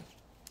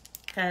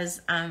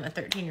because I'm a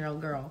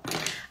 13-year-old girl.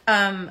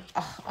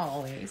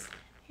 Always.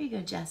 Here you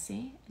go,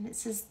 Jessie. And it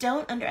says,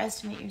 don't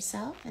underestimate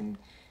yourself and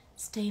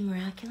stay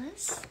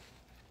miraculous.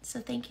 So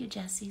thank you,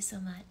 Jessie,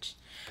 so much.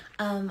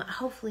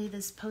 Hopefully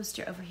this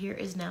poster over here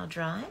is now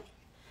dry.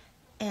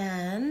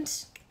 And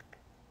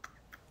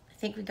I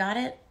think we got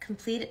it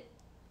completed.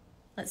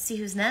 Let's see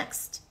who's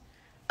next.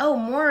 Oh,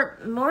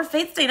 more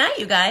Faith Stay Night,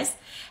 you guys.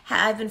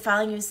 I've been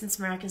following you since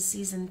Miraculous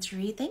Season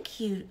 3.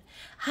 Thank you.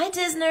 Hi,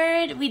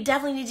 Disnerd. We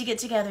definitely need to get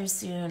together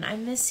soon. I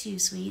miss you,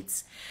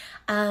 sweets.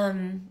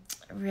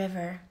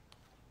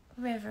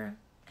 River,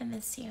 I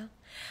miss you.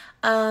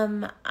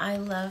 I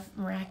love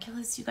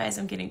Miraculous, you guys.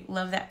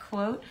 Love that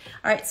quote.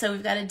 All right, so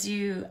we've got to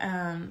do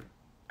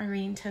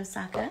Irene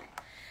Tosaka.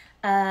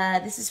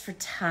 This is for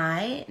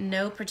Ty.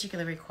 No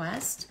particular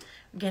request.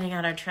 We're getting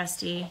out our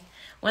trusty.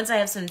 Once I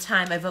have some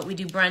time, I vote we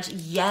do brunch.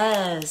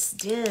 Yes,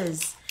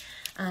 Diz.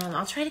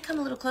 I'll try to come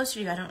a little closer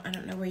to you. I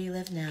don't know where you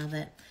live now,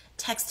 but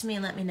text me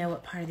and let me know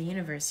what part of the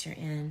universe you're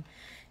in.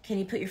 Can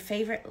you put your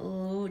favorite?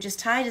 Oh, just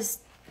Ty.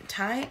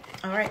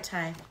 All right,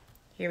 Ty.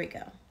 Here we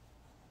go.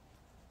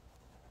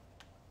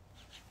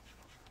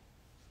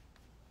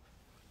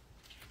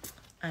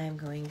 I am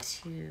going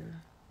to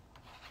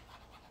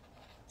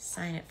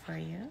sign it for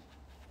you.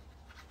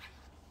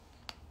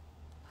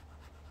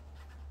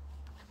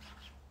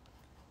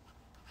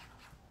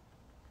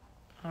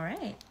 All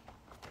right.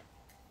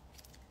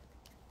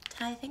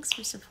 Ty, thanks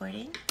for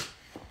supporting.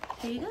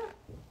 Here you go.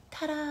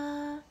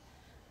 Ta-da!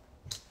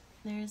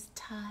 There's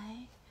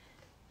Ty,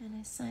 and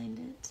I signed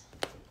it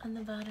on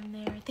the bottom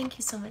there. Thank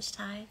you so much,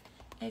 Ty.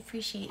 I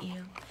appreciate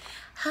you.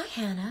 Hi,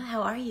 Hannah.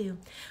 How are you?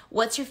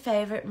 What's your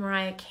favorite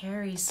Mariah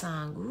Carey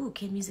song? Ooh,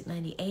 Kid Music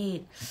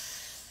 98.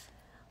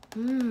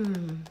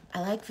 I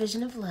like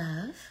Vision of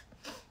Love.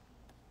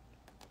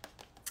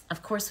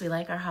 Of course, we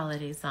like our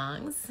holiday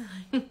songs.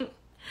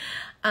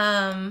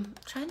 Trying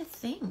to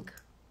think.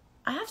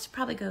 I have to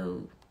probably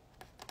go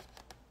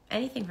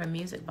anything from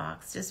Music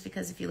Box, just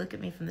because if you look at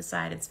me from the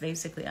side, it's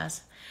basically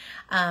us.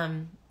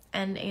 And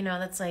you know,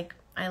 that's like,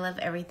 I love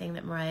everything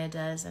that Mariah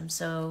does. I'm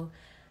so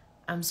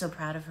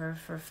proud of her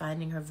for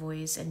finding her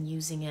voice and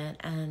using it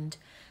and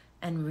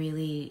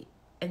really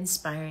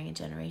inspiring a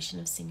generation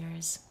of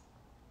singers.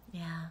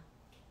 Yeah.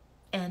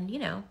 And, you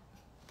know,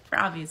 for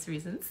obvious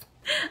reasons,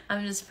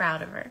 I'm just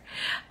proud of her.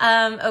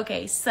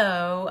 Okay,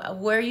 so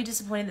were you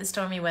disappointed that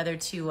Stormy Weather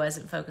 2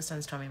 wasn't focused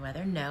on stormy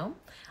weather? No.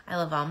 I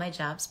love all my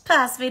jobs.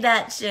 Pass me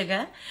that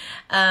sugar.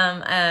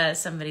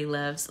 Somebody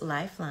loves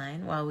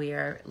Lifeline while we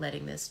are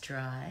letting this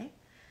dry.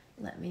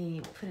 Let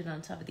me put it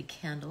on top of the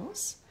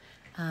candles.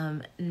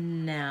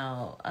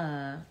 Now,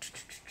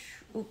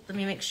 let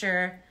me make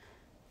sure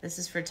this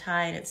is for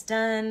Ty and it's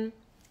done.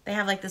 They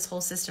have like this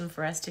whole system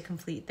for us to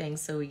complete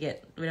things so we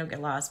don't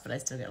get lost, but I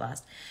still get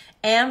lost.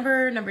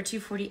 Amber, number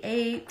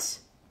 248.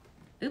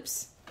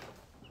 Oops.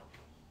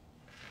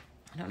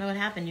 I don't know what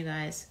happened, you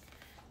guys.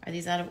 Are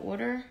these out of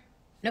order?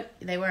 Nope,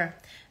 they were.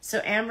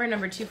 So Amber,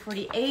 number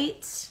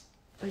 248.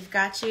 We've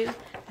got you.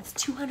 That's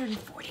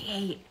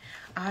 248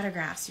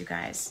 autographs, you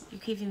guys.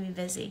 You're keeping me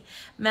busy.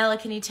 Mela,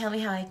 can you tell me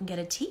how I can get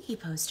a Tiki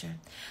poster?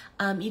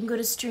 You can go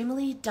to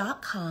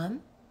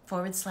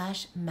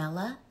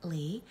streamily.com/Mela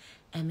Lee,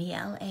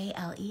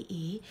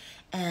 Melalee,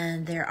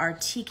 and there are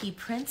Tiki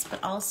prints,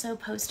 but also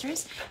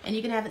posters, and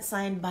you can have it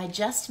signed by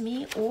just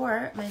me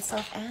or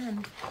myself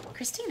and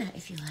Christina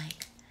if you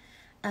like.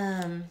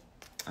 All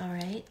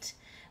right.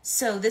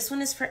 So this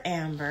one is for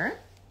Amber.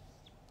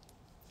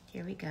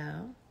 Here we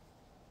go.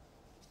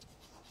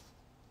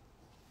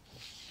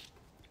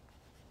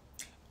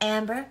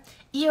 Amber,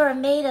 you are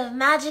made of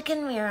magic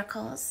and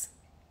miracles.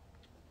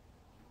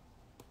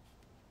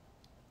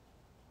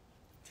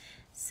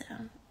 So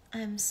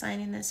I'm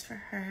signing this for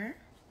her.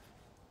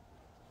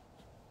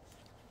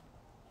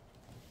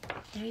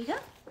 There you go.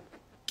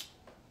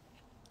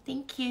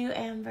 Thank you,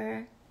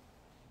 Amber.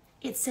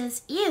 It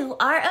says, you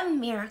are a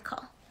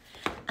miracle.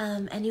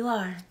 And you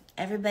are.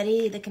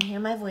 Everybody that can hear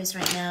my voice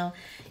right now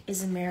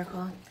is a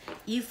miracle.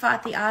 You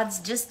fought the odds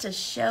just to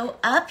show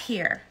up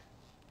here.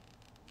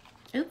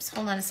 Oops,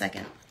 hold on a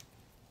second.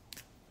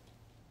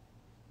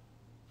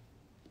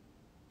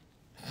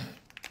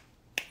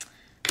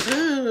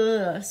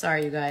 Ugh,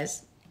 sorry, you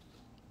guys.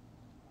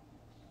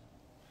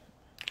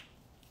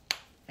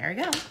 There we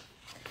go.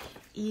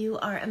 You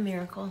are a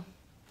miracle.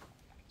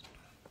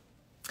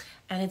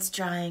 And it's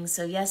drying,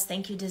 so yes,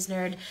 thank you,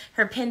 Disnerd.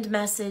 Her pinned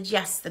message,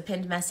 yes, the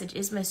pinned message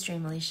is my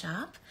Streamily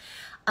shop.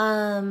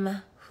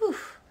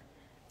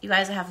 You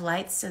guys have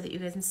lights so that you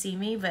guys can see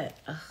me, but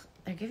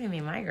they're giving me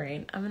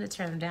migraine. I'm gonna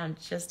turn them down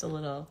just a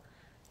little.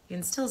 You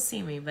can still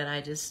see me, but I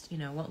just,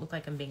 won't look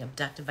like I'm being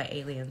abducted by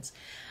aliens.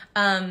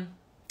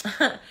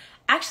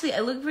 Actually, I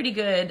look pretty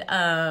good.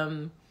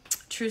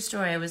 True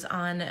story, I was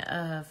on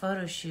a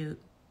photo shoot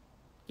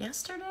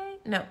yesterday?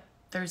 No,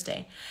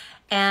 Thursday.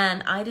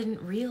 And I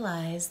didn't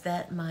realize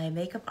that my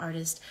makeup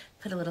artist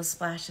put a little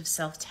splash of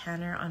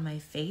self-tanner on my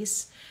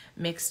face,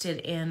 mixed it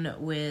in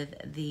with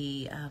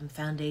the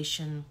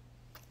foundation,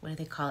 what do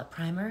they call it,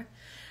 primer,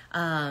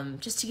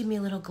 just to give me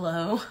a little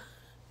glow.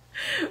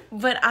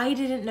 But I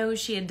didn't know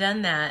she had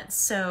done that,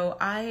 so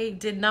I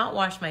did not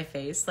wash my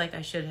face like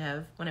I should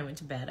have when I went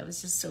to bed. I was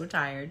just so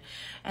tired.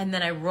 And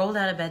then I rolled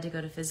out of bed to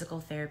go to physical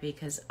therapy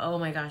because, oh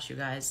my gosh, you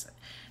guys,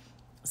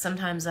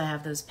 sometimes I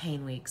have those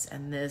pain weeks,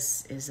 and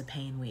this is a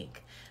pain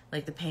week.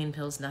 Like the pain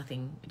pills,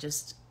 nothing.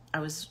 Just, I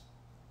was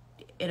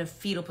in a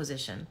fetal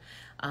position,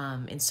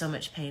 in so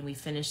much pain. We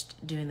finished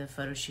doing the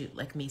photo shoot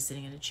like me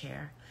sitting in a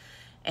chair.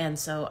 And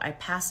so I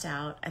passed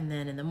out, and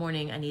then in the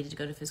morning I needed to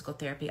go to physical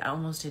therapy. I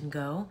almost didn't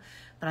go,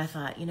 but I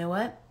thought, you know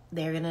what?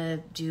 They're gonna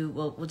do,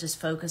 we'll just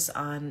focus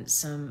on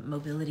some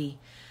mobility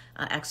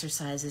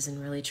exercises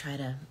and really try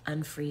to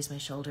unfreeze my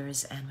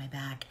shoulders and my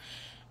back.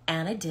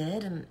 And I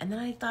did, and then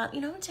I thought,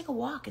 you know, I'm gonna take a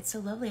walk. It's so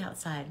lovely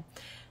outside.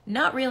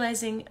 Not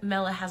realizing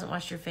Mela hasn't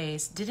washed her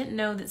face, didn't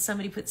know that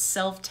somebody put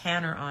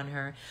self-tanner on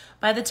her.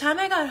 By the time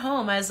I got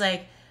home, I was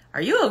like,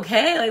 are you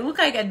okay? Like, look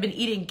like I'd been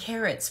eating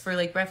carrots for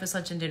like breakfast,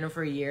 lunch, and dinner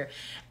for a year.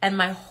 And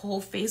my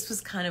whole face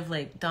was kind of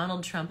like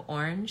Donald Trump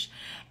orange.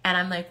 And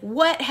I'm like,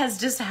 what has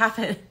just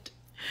happened?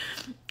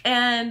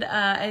 And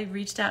I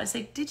reached out and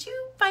said, did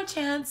you by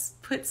chance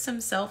put some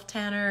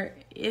self-tanner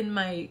in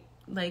my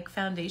like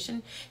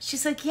foundation?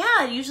 She's like,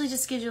 yeah, it usually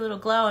just gives you a little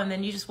glow and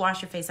then you just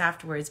wash your face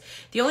afterwards.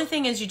 The only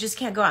thing is you just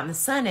can't go out in the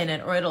sun in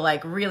it or it'll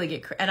like really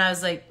get, and I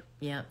was like,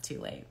 yeah, too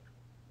late.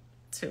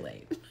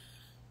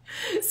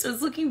 So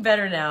it's looking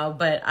better now,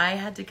 but I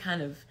had to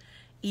kind of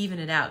even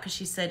it out because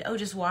she said, oh,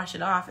 just wash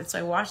it off. And so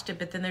I washed it,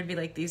 but then there'd be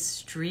like these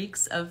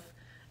streaks of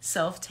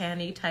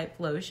self-tanny type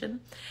lotion.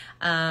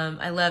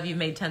 I love you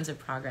made tons of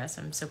progress.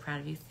 I'm so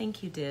proud of you.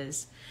 Thank you,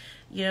 Diz.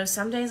 You know,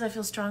 some days I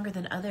feel stronger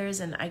than others,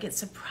 and I get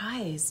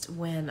surprised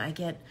when I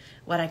get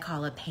what I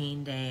call a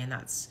pain day. And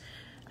that's,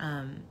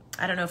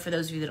 I don't know, for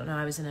those of you that don't know,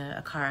 I was in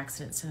a car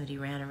accident. Somebody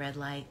ran a red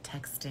light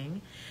texting.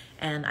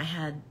 And I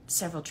had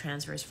several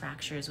transverse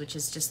fractures, which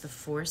is just the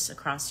force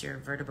across your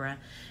vertebra.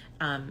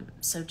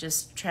 So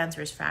just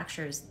transverse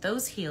fractures,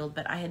 those healed,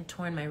 but I had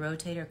torn my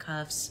rotator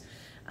cuffs,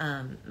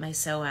 my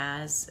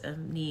psoas,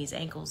 knees,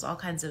 ankles, all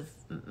kinds of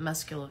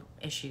muscular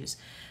issues,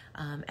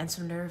 and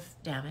some nerve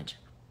damage.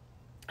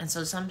 And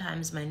so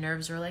sometimes my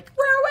nerves were like,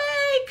 we're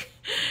awake!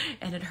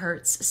 And it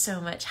hurts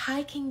so much.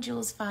 Hi, King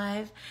Jules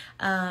 5.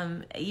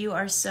 You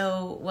are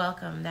so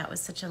welcome. That was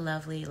such a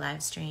lovely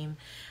live stream.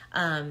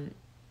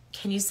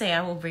 Can you say,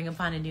 I will bring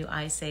upon a new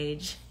ice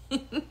age?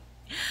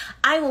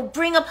 I will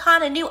bring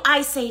upon a new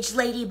ice age,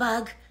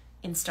 Ladybug,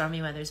 in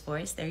Stormy Weather's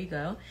voice. There you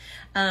go.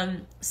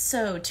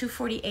 So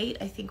 248,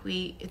 I think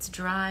it's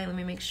dry. Let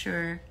me make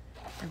sure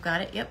I've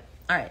got it. Yep.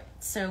 All right.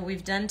 So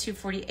we've done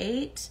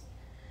 248.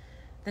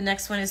 The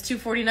next one is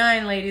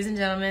 249, ladies and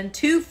gentlemen.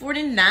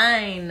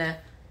 249.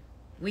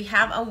 We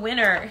have a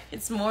winner.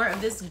 It's more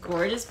of this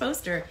gorgeous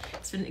poster.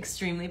 It's been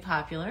extremely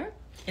popular,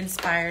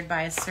 inspired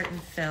by a certain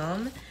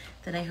film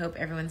that I hope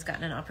everyone's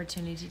gotten an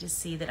opportunity to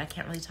see that I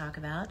can't really talk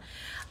about.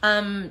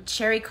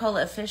 Cherry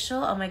Cola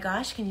Official. Oh my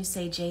gosh, can you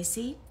say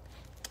JC?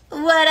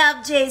 What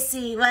up,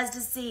 JC? Was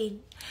to see.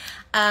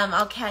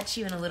 I'll catch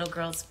you in a little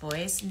girl's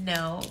voice.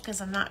 No,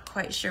 because I'm not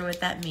quite sure what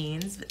that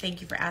means, but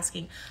thank you for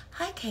asking.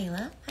 Hi,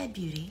 Kayla. Hi,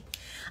 Beauty.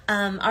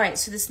 All right,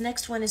 so this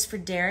next one is for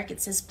Derek.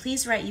 It says,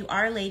 please write, you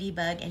are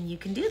Ladybug and you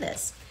can do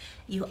this.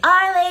 You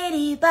are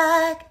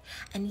Ladybug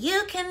and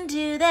you can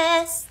do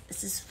this.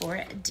 This is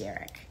for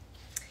Derek.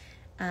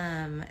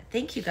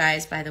 Thank you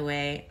guys, by the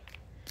way.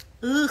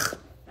 Ugh,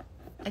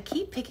 I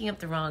keep picking up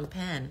the wrong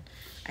pen.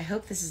 I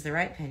hope this is the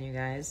right pen, you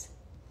guys.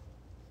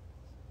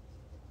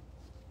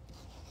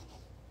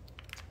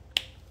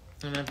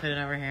 I'm gonna put it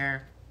over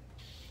here.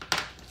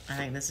 I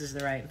think this is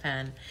the right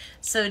pen.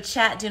 So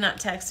chat, do not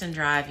text and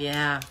drive.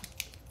 Yeah,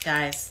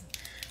 guys.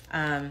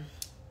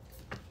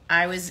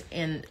 I was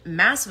in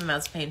massive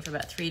amounts of pain for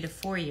about 3 to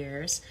 4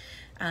 years.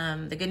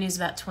 The good news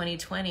about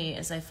 2020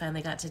 is I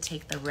finally got to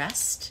take the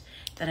rest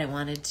that I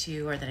wanted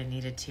to or that I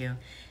needed to,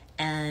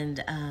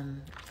 and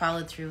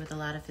followed through with a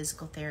lot of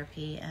physical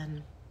therapy,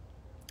 and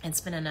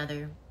it's been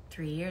another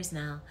 3 years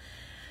now.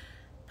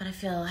 But I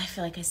feel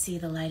like I see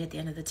the light at the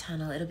end of the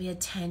tunnel. It'll be a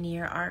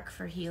 10-year arc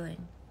for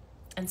healing.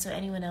 And so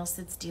anyone else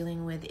that's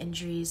dealing with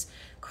injuries,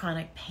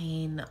 chronic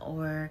pain,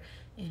 or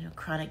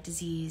chronic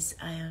disease,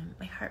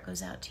 my heart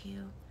goes out to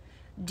you.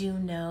 Do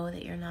know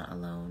that you're not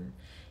alone,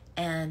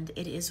 and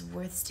it is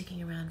worth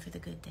sticking around for the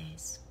good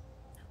days.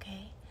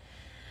 Okay?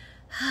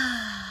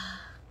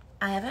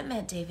 I haven't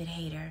met David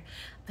Hayter,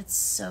 but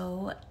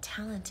so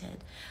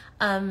talented.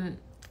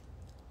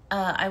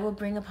 I will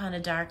bring upon a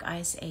dark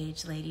ice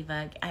age,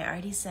 Ladybug. I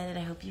already said it.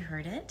 I hope you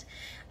heard it.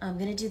 I'm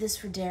going to do this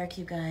for Derek,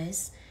 you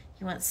guys.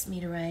 He wants me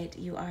to write,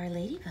 you are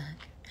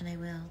Ladybug, and I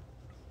will.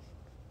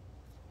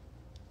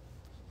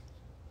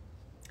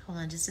 Hold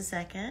on just a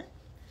second.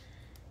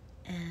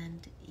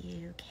 And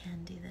you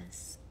can do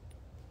this.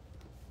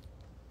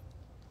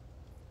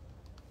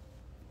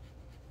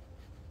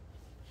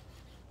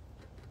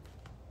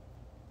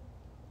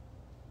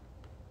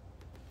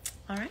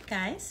 All right,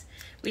 guys.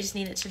 We just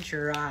need it to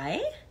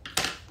dry.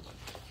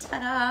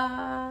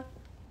 Ta-da!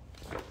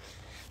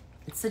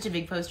 It's such a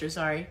big poster,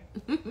 sorry.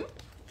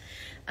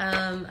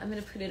 I'm going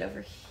to put it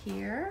over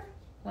here.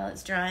 while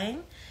it's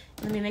drying.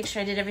 Let me make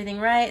sure I did everything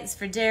right. It's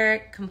for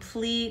Derek,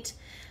 complete.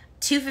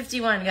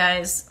 251,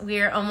 guys.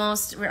 We're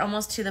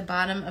almost to the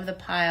bottom of the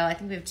pile. I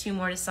think we have 2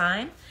 more to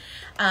sign.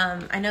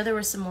 I know there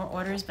were some more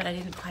orders, but I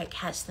didn't quite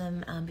catch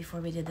them before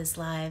we did this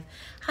live.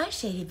 Hi,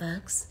 Shady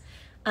Bugs.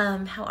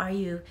 How are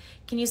you?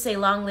 Can you say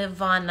long live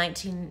Vaughn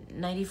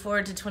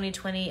 1994 to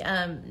 2020?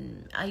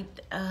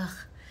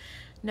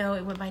 No,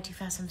 it went by too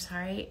fast. I'm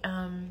sorry.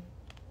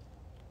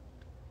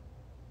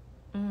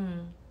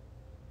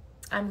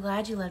 I'm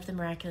glad you loved the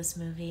Miraculous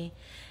movie.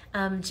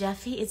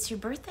 Jeffy, it's your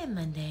birthday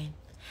Monday.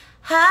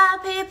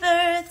 Happy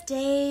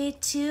birthday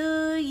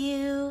to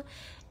you.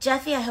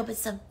 Jeffy, I hope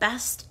it's the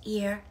best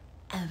year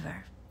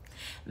ever.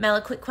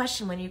 Mela, quick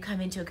question. When you come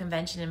into a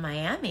convention in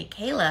Miami,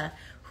 Kayla,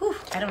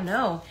 I don't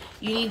know.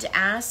 You need to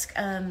ask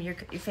your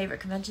favorite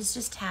conventions.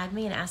 Just tag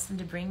me and ask them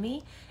to bring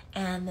me.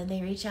 And then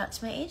they reach out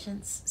to my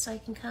agents so I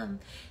can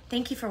come.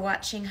 Thank you for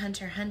watching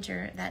Hunter x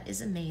Hunter. That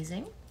is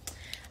amazing.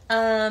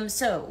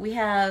 So we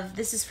have,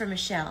 this is for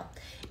Michelle.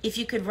 If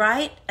you could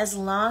write, as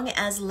long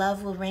as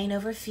love will reign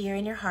over fear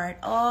in your heart.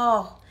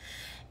 Oh,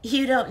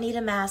 you don't need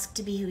a mask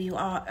to be who you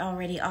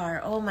already are.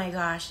 Oh my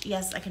gosh.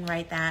 Yes, I can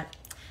write that.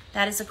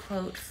 That is a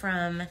quote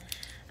from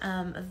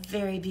a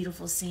very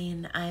beautiful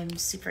scene. I'm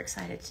super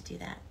excited to do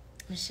that.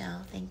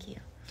 Michelle, thank you.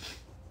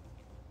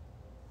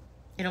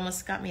 It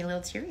almost got me a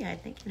little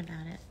teary-eyed thinking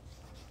about it.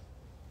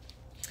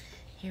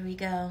 Here we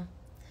go.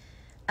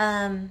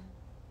 As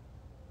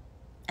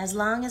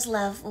long as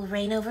love will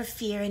reign over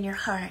fear in your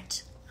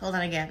heart. Hold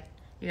on again,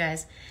 you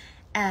guys.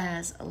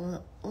 As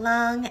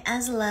long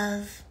as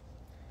love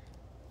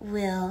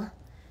will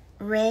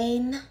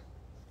reign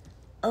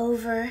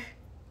over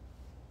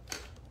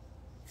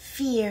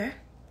fear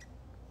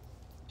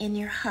in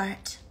your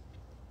heart.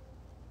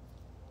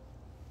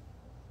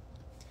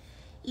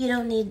 You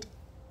don't need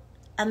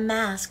a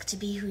mask to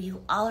be who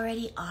you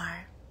already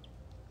are.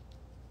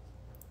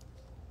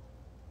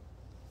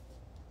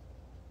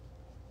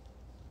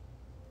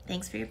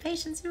 Thanks for your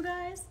patience, you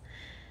guys.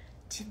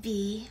 To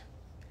be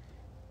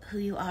who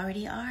you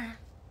already are.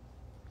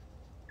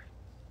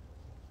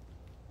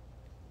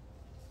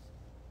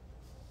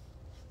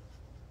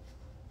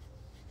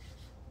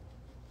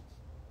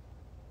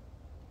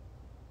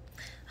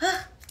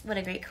 What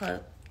a great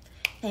quote.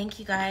 Thank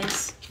you,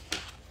 guys.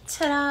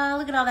 Ta-da!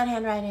 Look at all that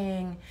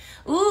handwriting.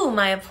 Ooh,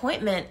 my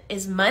appointment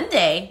is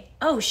Monday.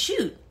 Oh,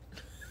 shoot.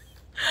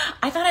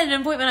 I thought I had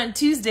an appointment on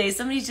Tuesday.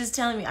 Somebody's just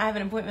telling me I have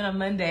an appointment on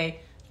Monday.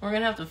 We're going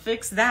to have to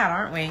fix that,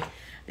 aren't we?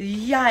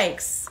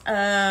 Yikes.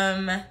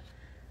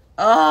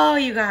 Oh,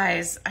 you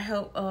guys. I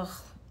hope...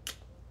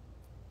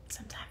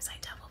 Sometimes I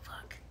double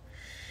book.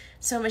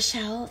 So,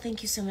 Michelle,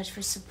 thank you so much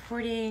for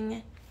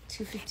supporting.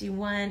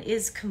 251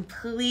 is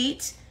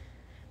complete.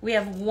 We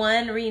have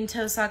one Rin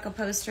Tosaka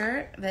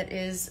poster that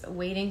is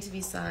waiting to be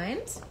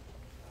signed,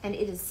 and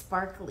it is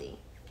sparkly.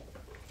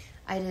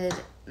 I did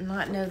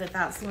not know that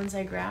that's the ones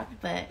I grabbed,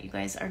 but you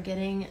guys are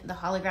getting the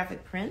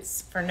holographic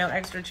prints for no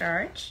extra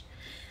charge.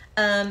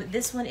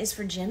 This one is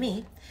for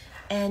Jimmy,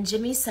 and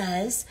Jimmy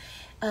says,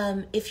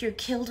 if you're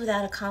killed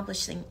without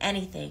accomplishing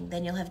anything,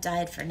 then you'll have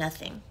died for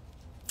nothing.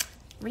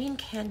 Rin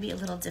can be a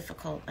little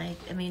difficult. I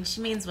mean,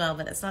 she means well,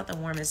 but it's not the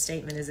warmest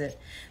statement, is it?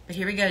 But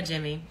here we go,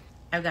 Jimmy.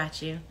 I've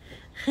got you.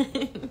 All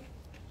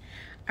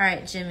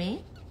right,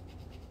 Jimmy.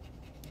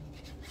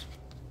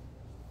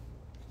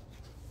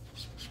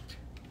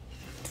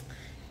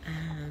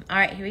 All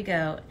right, here we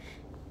go.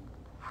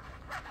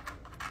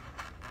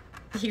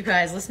 You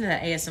guys, listen to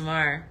that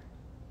ASMR.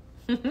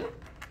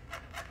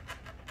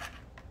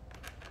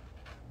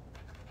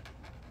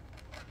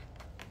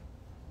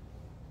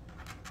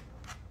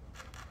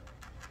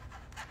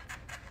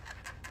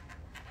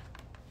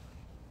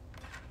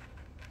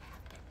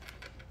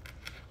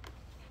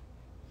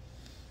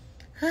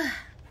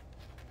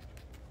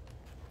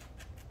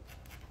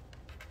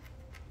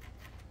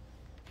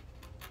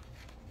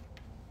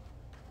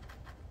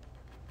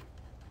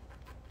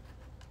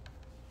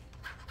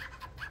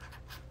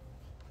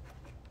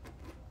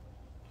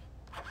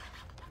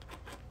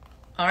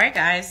 All right,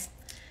 guys,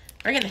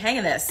 we're getting the hang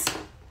of this.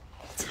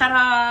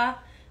 Ta-da!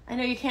 I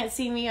know you can't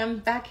see me. I'm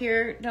back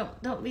here.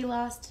 Don't be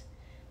lost.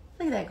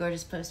 Look at that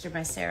gorgeous poster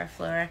by Sarah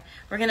Flora.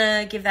 We're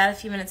gonna give that a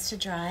few minutes to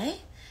dry.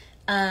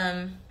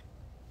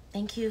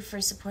 Thank you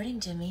for supporting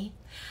Jimmy.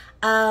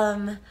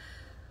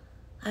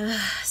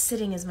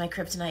 Sitting is my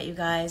kryptonite, you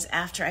guys.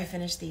 After I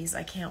finish these,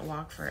 I can't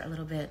walk for a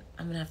little bit.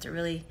 I'm gonna have to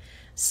really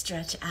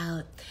stretch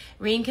out.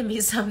 Rin can be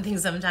something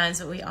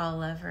sometimes, but we all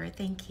love her.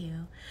 Thank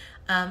you.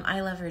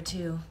 I love her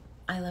too.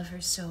 I love her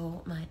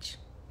so much.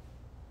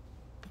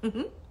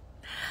 All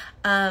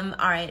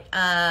right.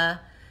 Hi,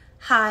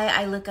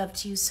 I look up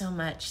to you so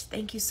much.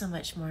 Thank you so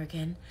much,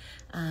 Morgan.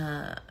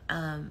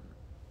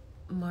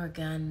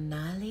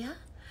 Morganalia.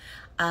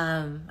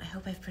 I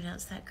hope I've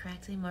pronounced that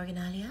correctly.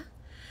 Morganalia.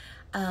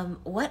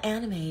 What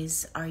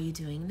animes are you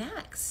doing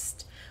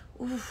next?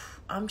 Oof,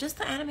 just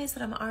the animes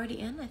that I'm already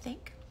in, I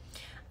think.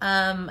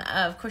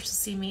 Of course, you'll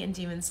see me in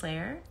Demon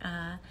Slayer.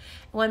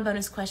 One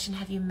bonus question.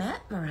 Have you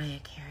met Mariah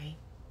Carey?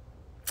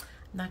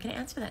 I'm not going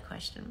to answer that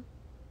question.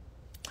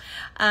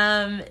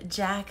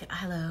 Jack,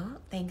 hello.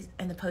 Thanks.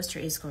 And the poster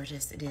is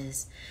gorgeous. It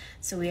is.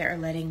 So we are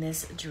letting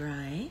this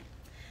dry.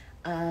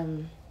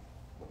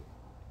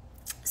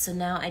 So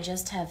now I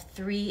just have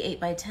 3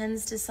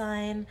 8x10s to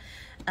sign.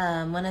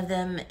 One of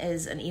them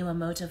is an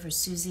Iwamoto for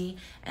Susie,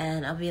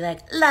 and I'll be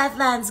like,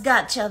 Lifeline's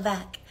got your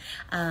back.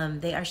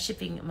 They are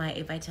shipping my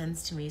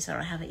 8x10s to me, so I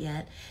don't have it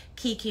yet.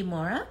 Kiki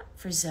Mora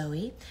for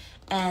Zoe,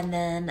 and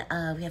then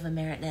we have a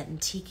Marinette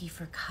and Tiki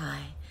for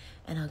Kai,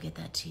 and I'll get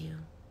that to you.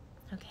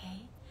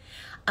 Okay.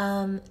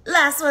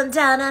 Last one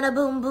down and a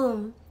boom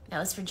boom. That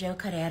was for Joe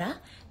Carrera,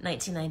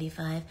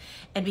 1995.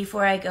 And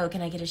before I go,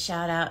 can I get a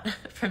shout out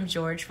from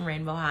George from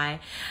Rainbow High,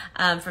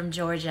 from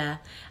Georgia.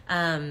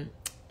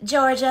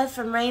 Georgia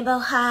from Rainbow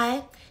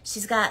High.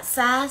 She's got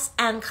sass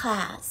and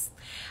class.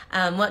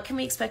 What can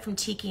we expect from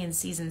Tiki in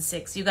season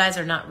 6? You guys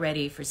are not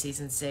ready for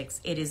season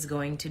 6. It is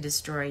going to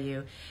destroy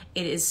you.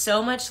 It is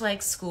so much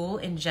like school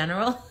in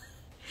general.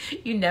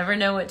 You never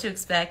know what to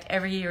expect.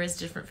 Every year is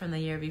different from the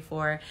year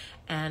before,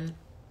 and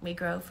we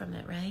grow from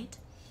it, right?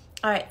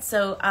 All right,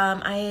 so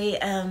I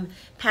am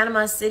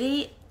Panama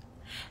City.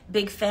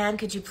 Big fan.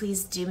 Could you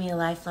please do me a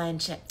lifeline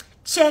check?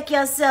 Check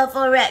yourself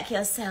or wreck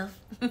yourself.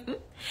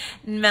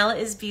 Mela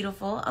is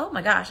beautiful. Oh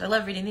my gosh, I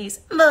love reading these.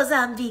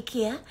 Mozambique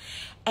here.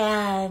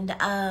 And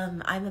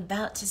I'm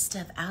about to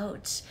step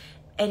out.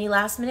 Any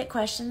last minute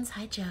questions?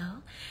 Hi,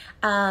 Joe.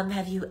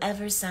 Have you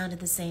ever sounded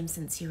the same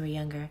since you were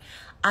younger?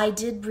 I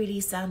did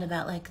really sound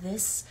about like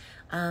this.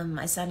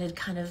 I sounded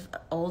kind of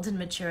old and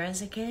mature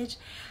as a kid.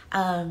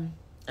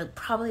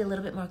 Probably a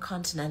little bit more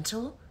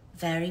continental,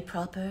 very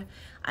proper.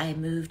 I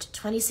moved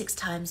 26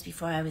 times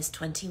before I was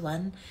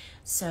 21,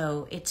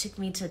 so it took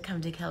me to come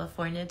to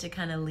California to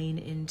kind of lean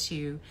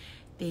into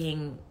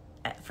being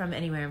from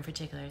anywhere in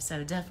particular,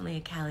 so definitely a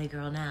Cali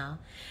girl now.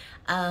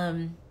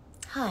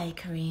 Hi,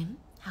 Kareem.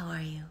 How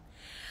are you?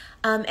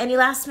 Any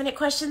last minute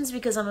questions?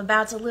 Because I'm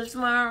about to lift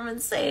my arm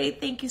and say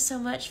thank you so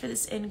much for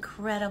this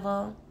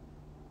incredible.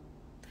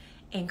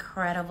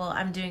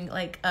 I'm doing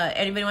like,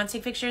 anybody want to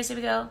take pictures? Here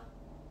we go.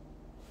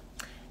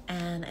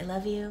 And I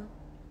love you.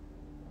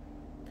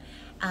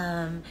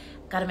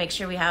 Gotta make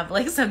sure we have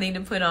like something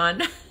to put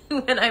on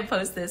when I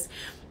post this.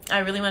 I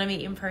really want to meet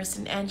you in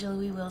person. Angela,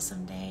 we will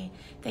someday.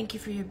 Thank you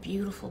for your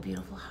beautiful,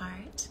 beautiful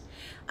heart.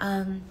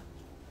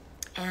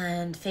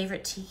 And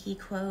favorite Tiki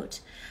quote.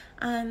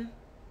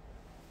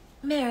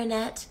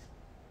 Marinette,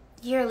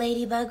 you're a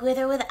ladybug with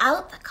or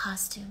without the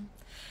costume.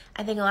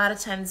 I think a lot of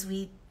times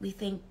we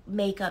think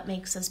makeup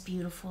makes us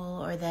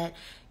beautiful, or that,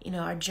 you know,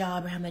 our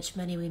job or how much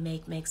money we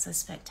make makes us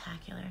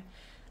spectacular.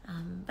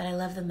 But I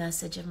love the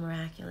message of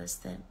Miraculous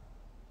that,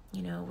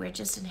 you know, we're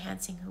just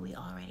enhancing who we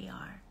already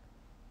are.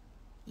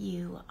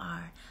 You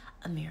are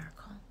a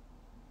miracle.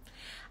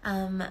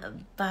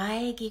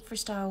 Bye, Geek for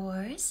Star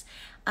Wars.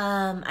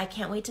 I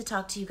can't wait to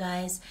talk to you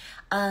guys.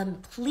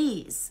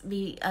 Please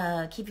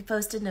keep you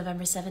posted.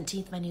 November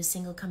 17th, my new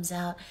single comes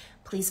out.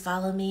 Please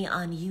follow me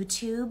on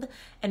YouTube,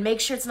 and make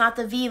sure it's not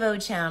the Vivo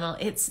channel.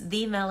 It's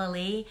The Mela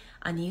Lee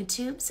on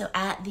YouTube. So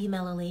at The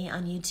Mela Lee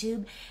on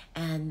YouTube,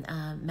 and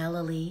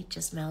Mela Lee,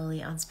 just Mela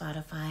Lee on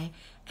Spotify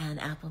and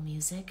Apple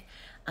Music.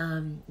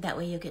 That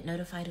way you'll get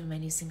notified when my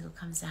new single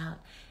comes out,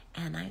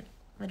 and I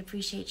would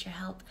appreciate your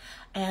help.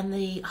 And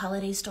the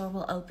holiday store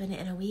will open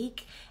in a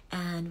week,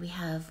 and we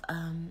have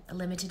a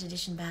limited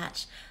edition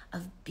batch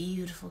of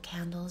beautiful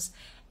candles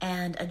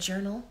and a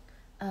journal.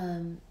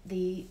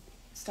 The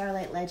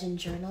Starlight Legend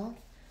journal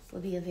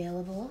will be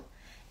available,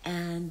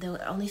 and there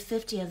are only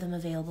 50 of them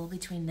available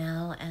between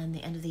now and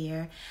the end of the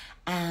year,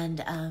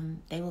 and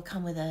they will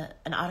come with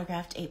an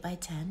autographed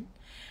 8x10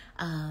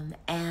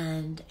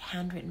 and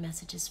handwritten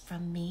messages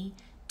from me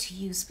to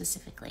you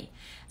specifically.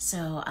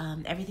 So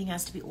everything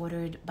has to be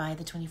ordered by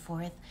the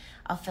 24th.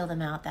 I'll fill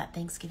them out that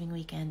Thanksgiving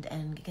weekend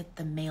and get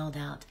them mailed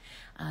out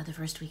the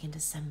first week in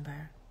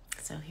December.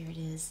 So here it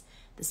is,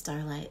 the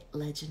Starlight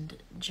Legend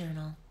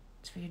Journal.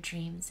 It's for your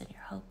dreams and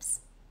your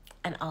hopes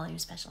and all your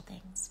special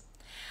things.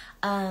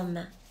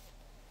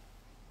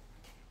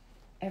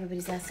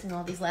 Everybody's asking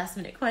all these last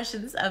minute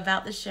questions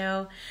about the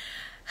show.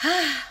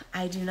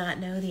 I do not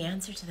know the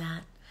answer to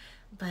that,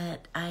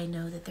 but I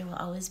know that there will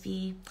always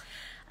be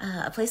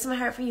a place in my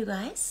heart for you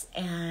guys,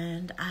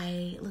 and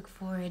I look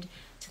forward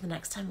to the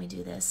next time we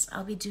do this.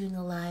 I'll be doing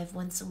a live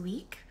once a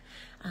week,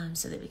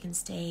 so that we can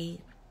stay,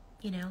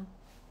 you know,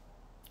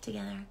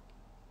 together.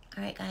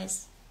 All right,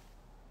 guys.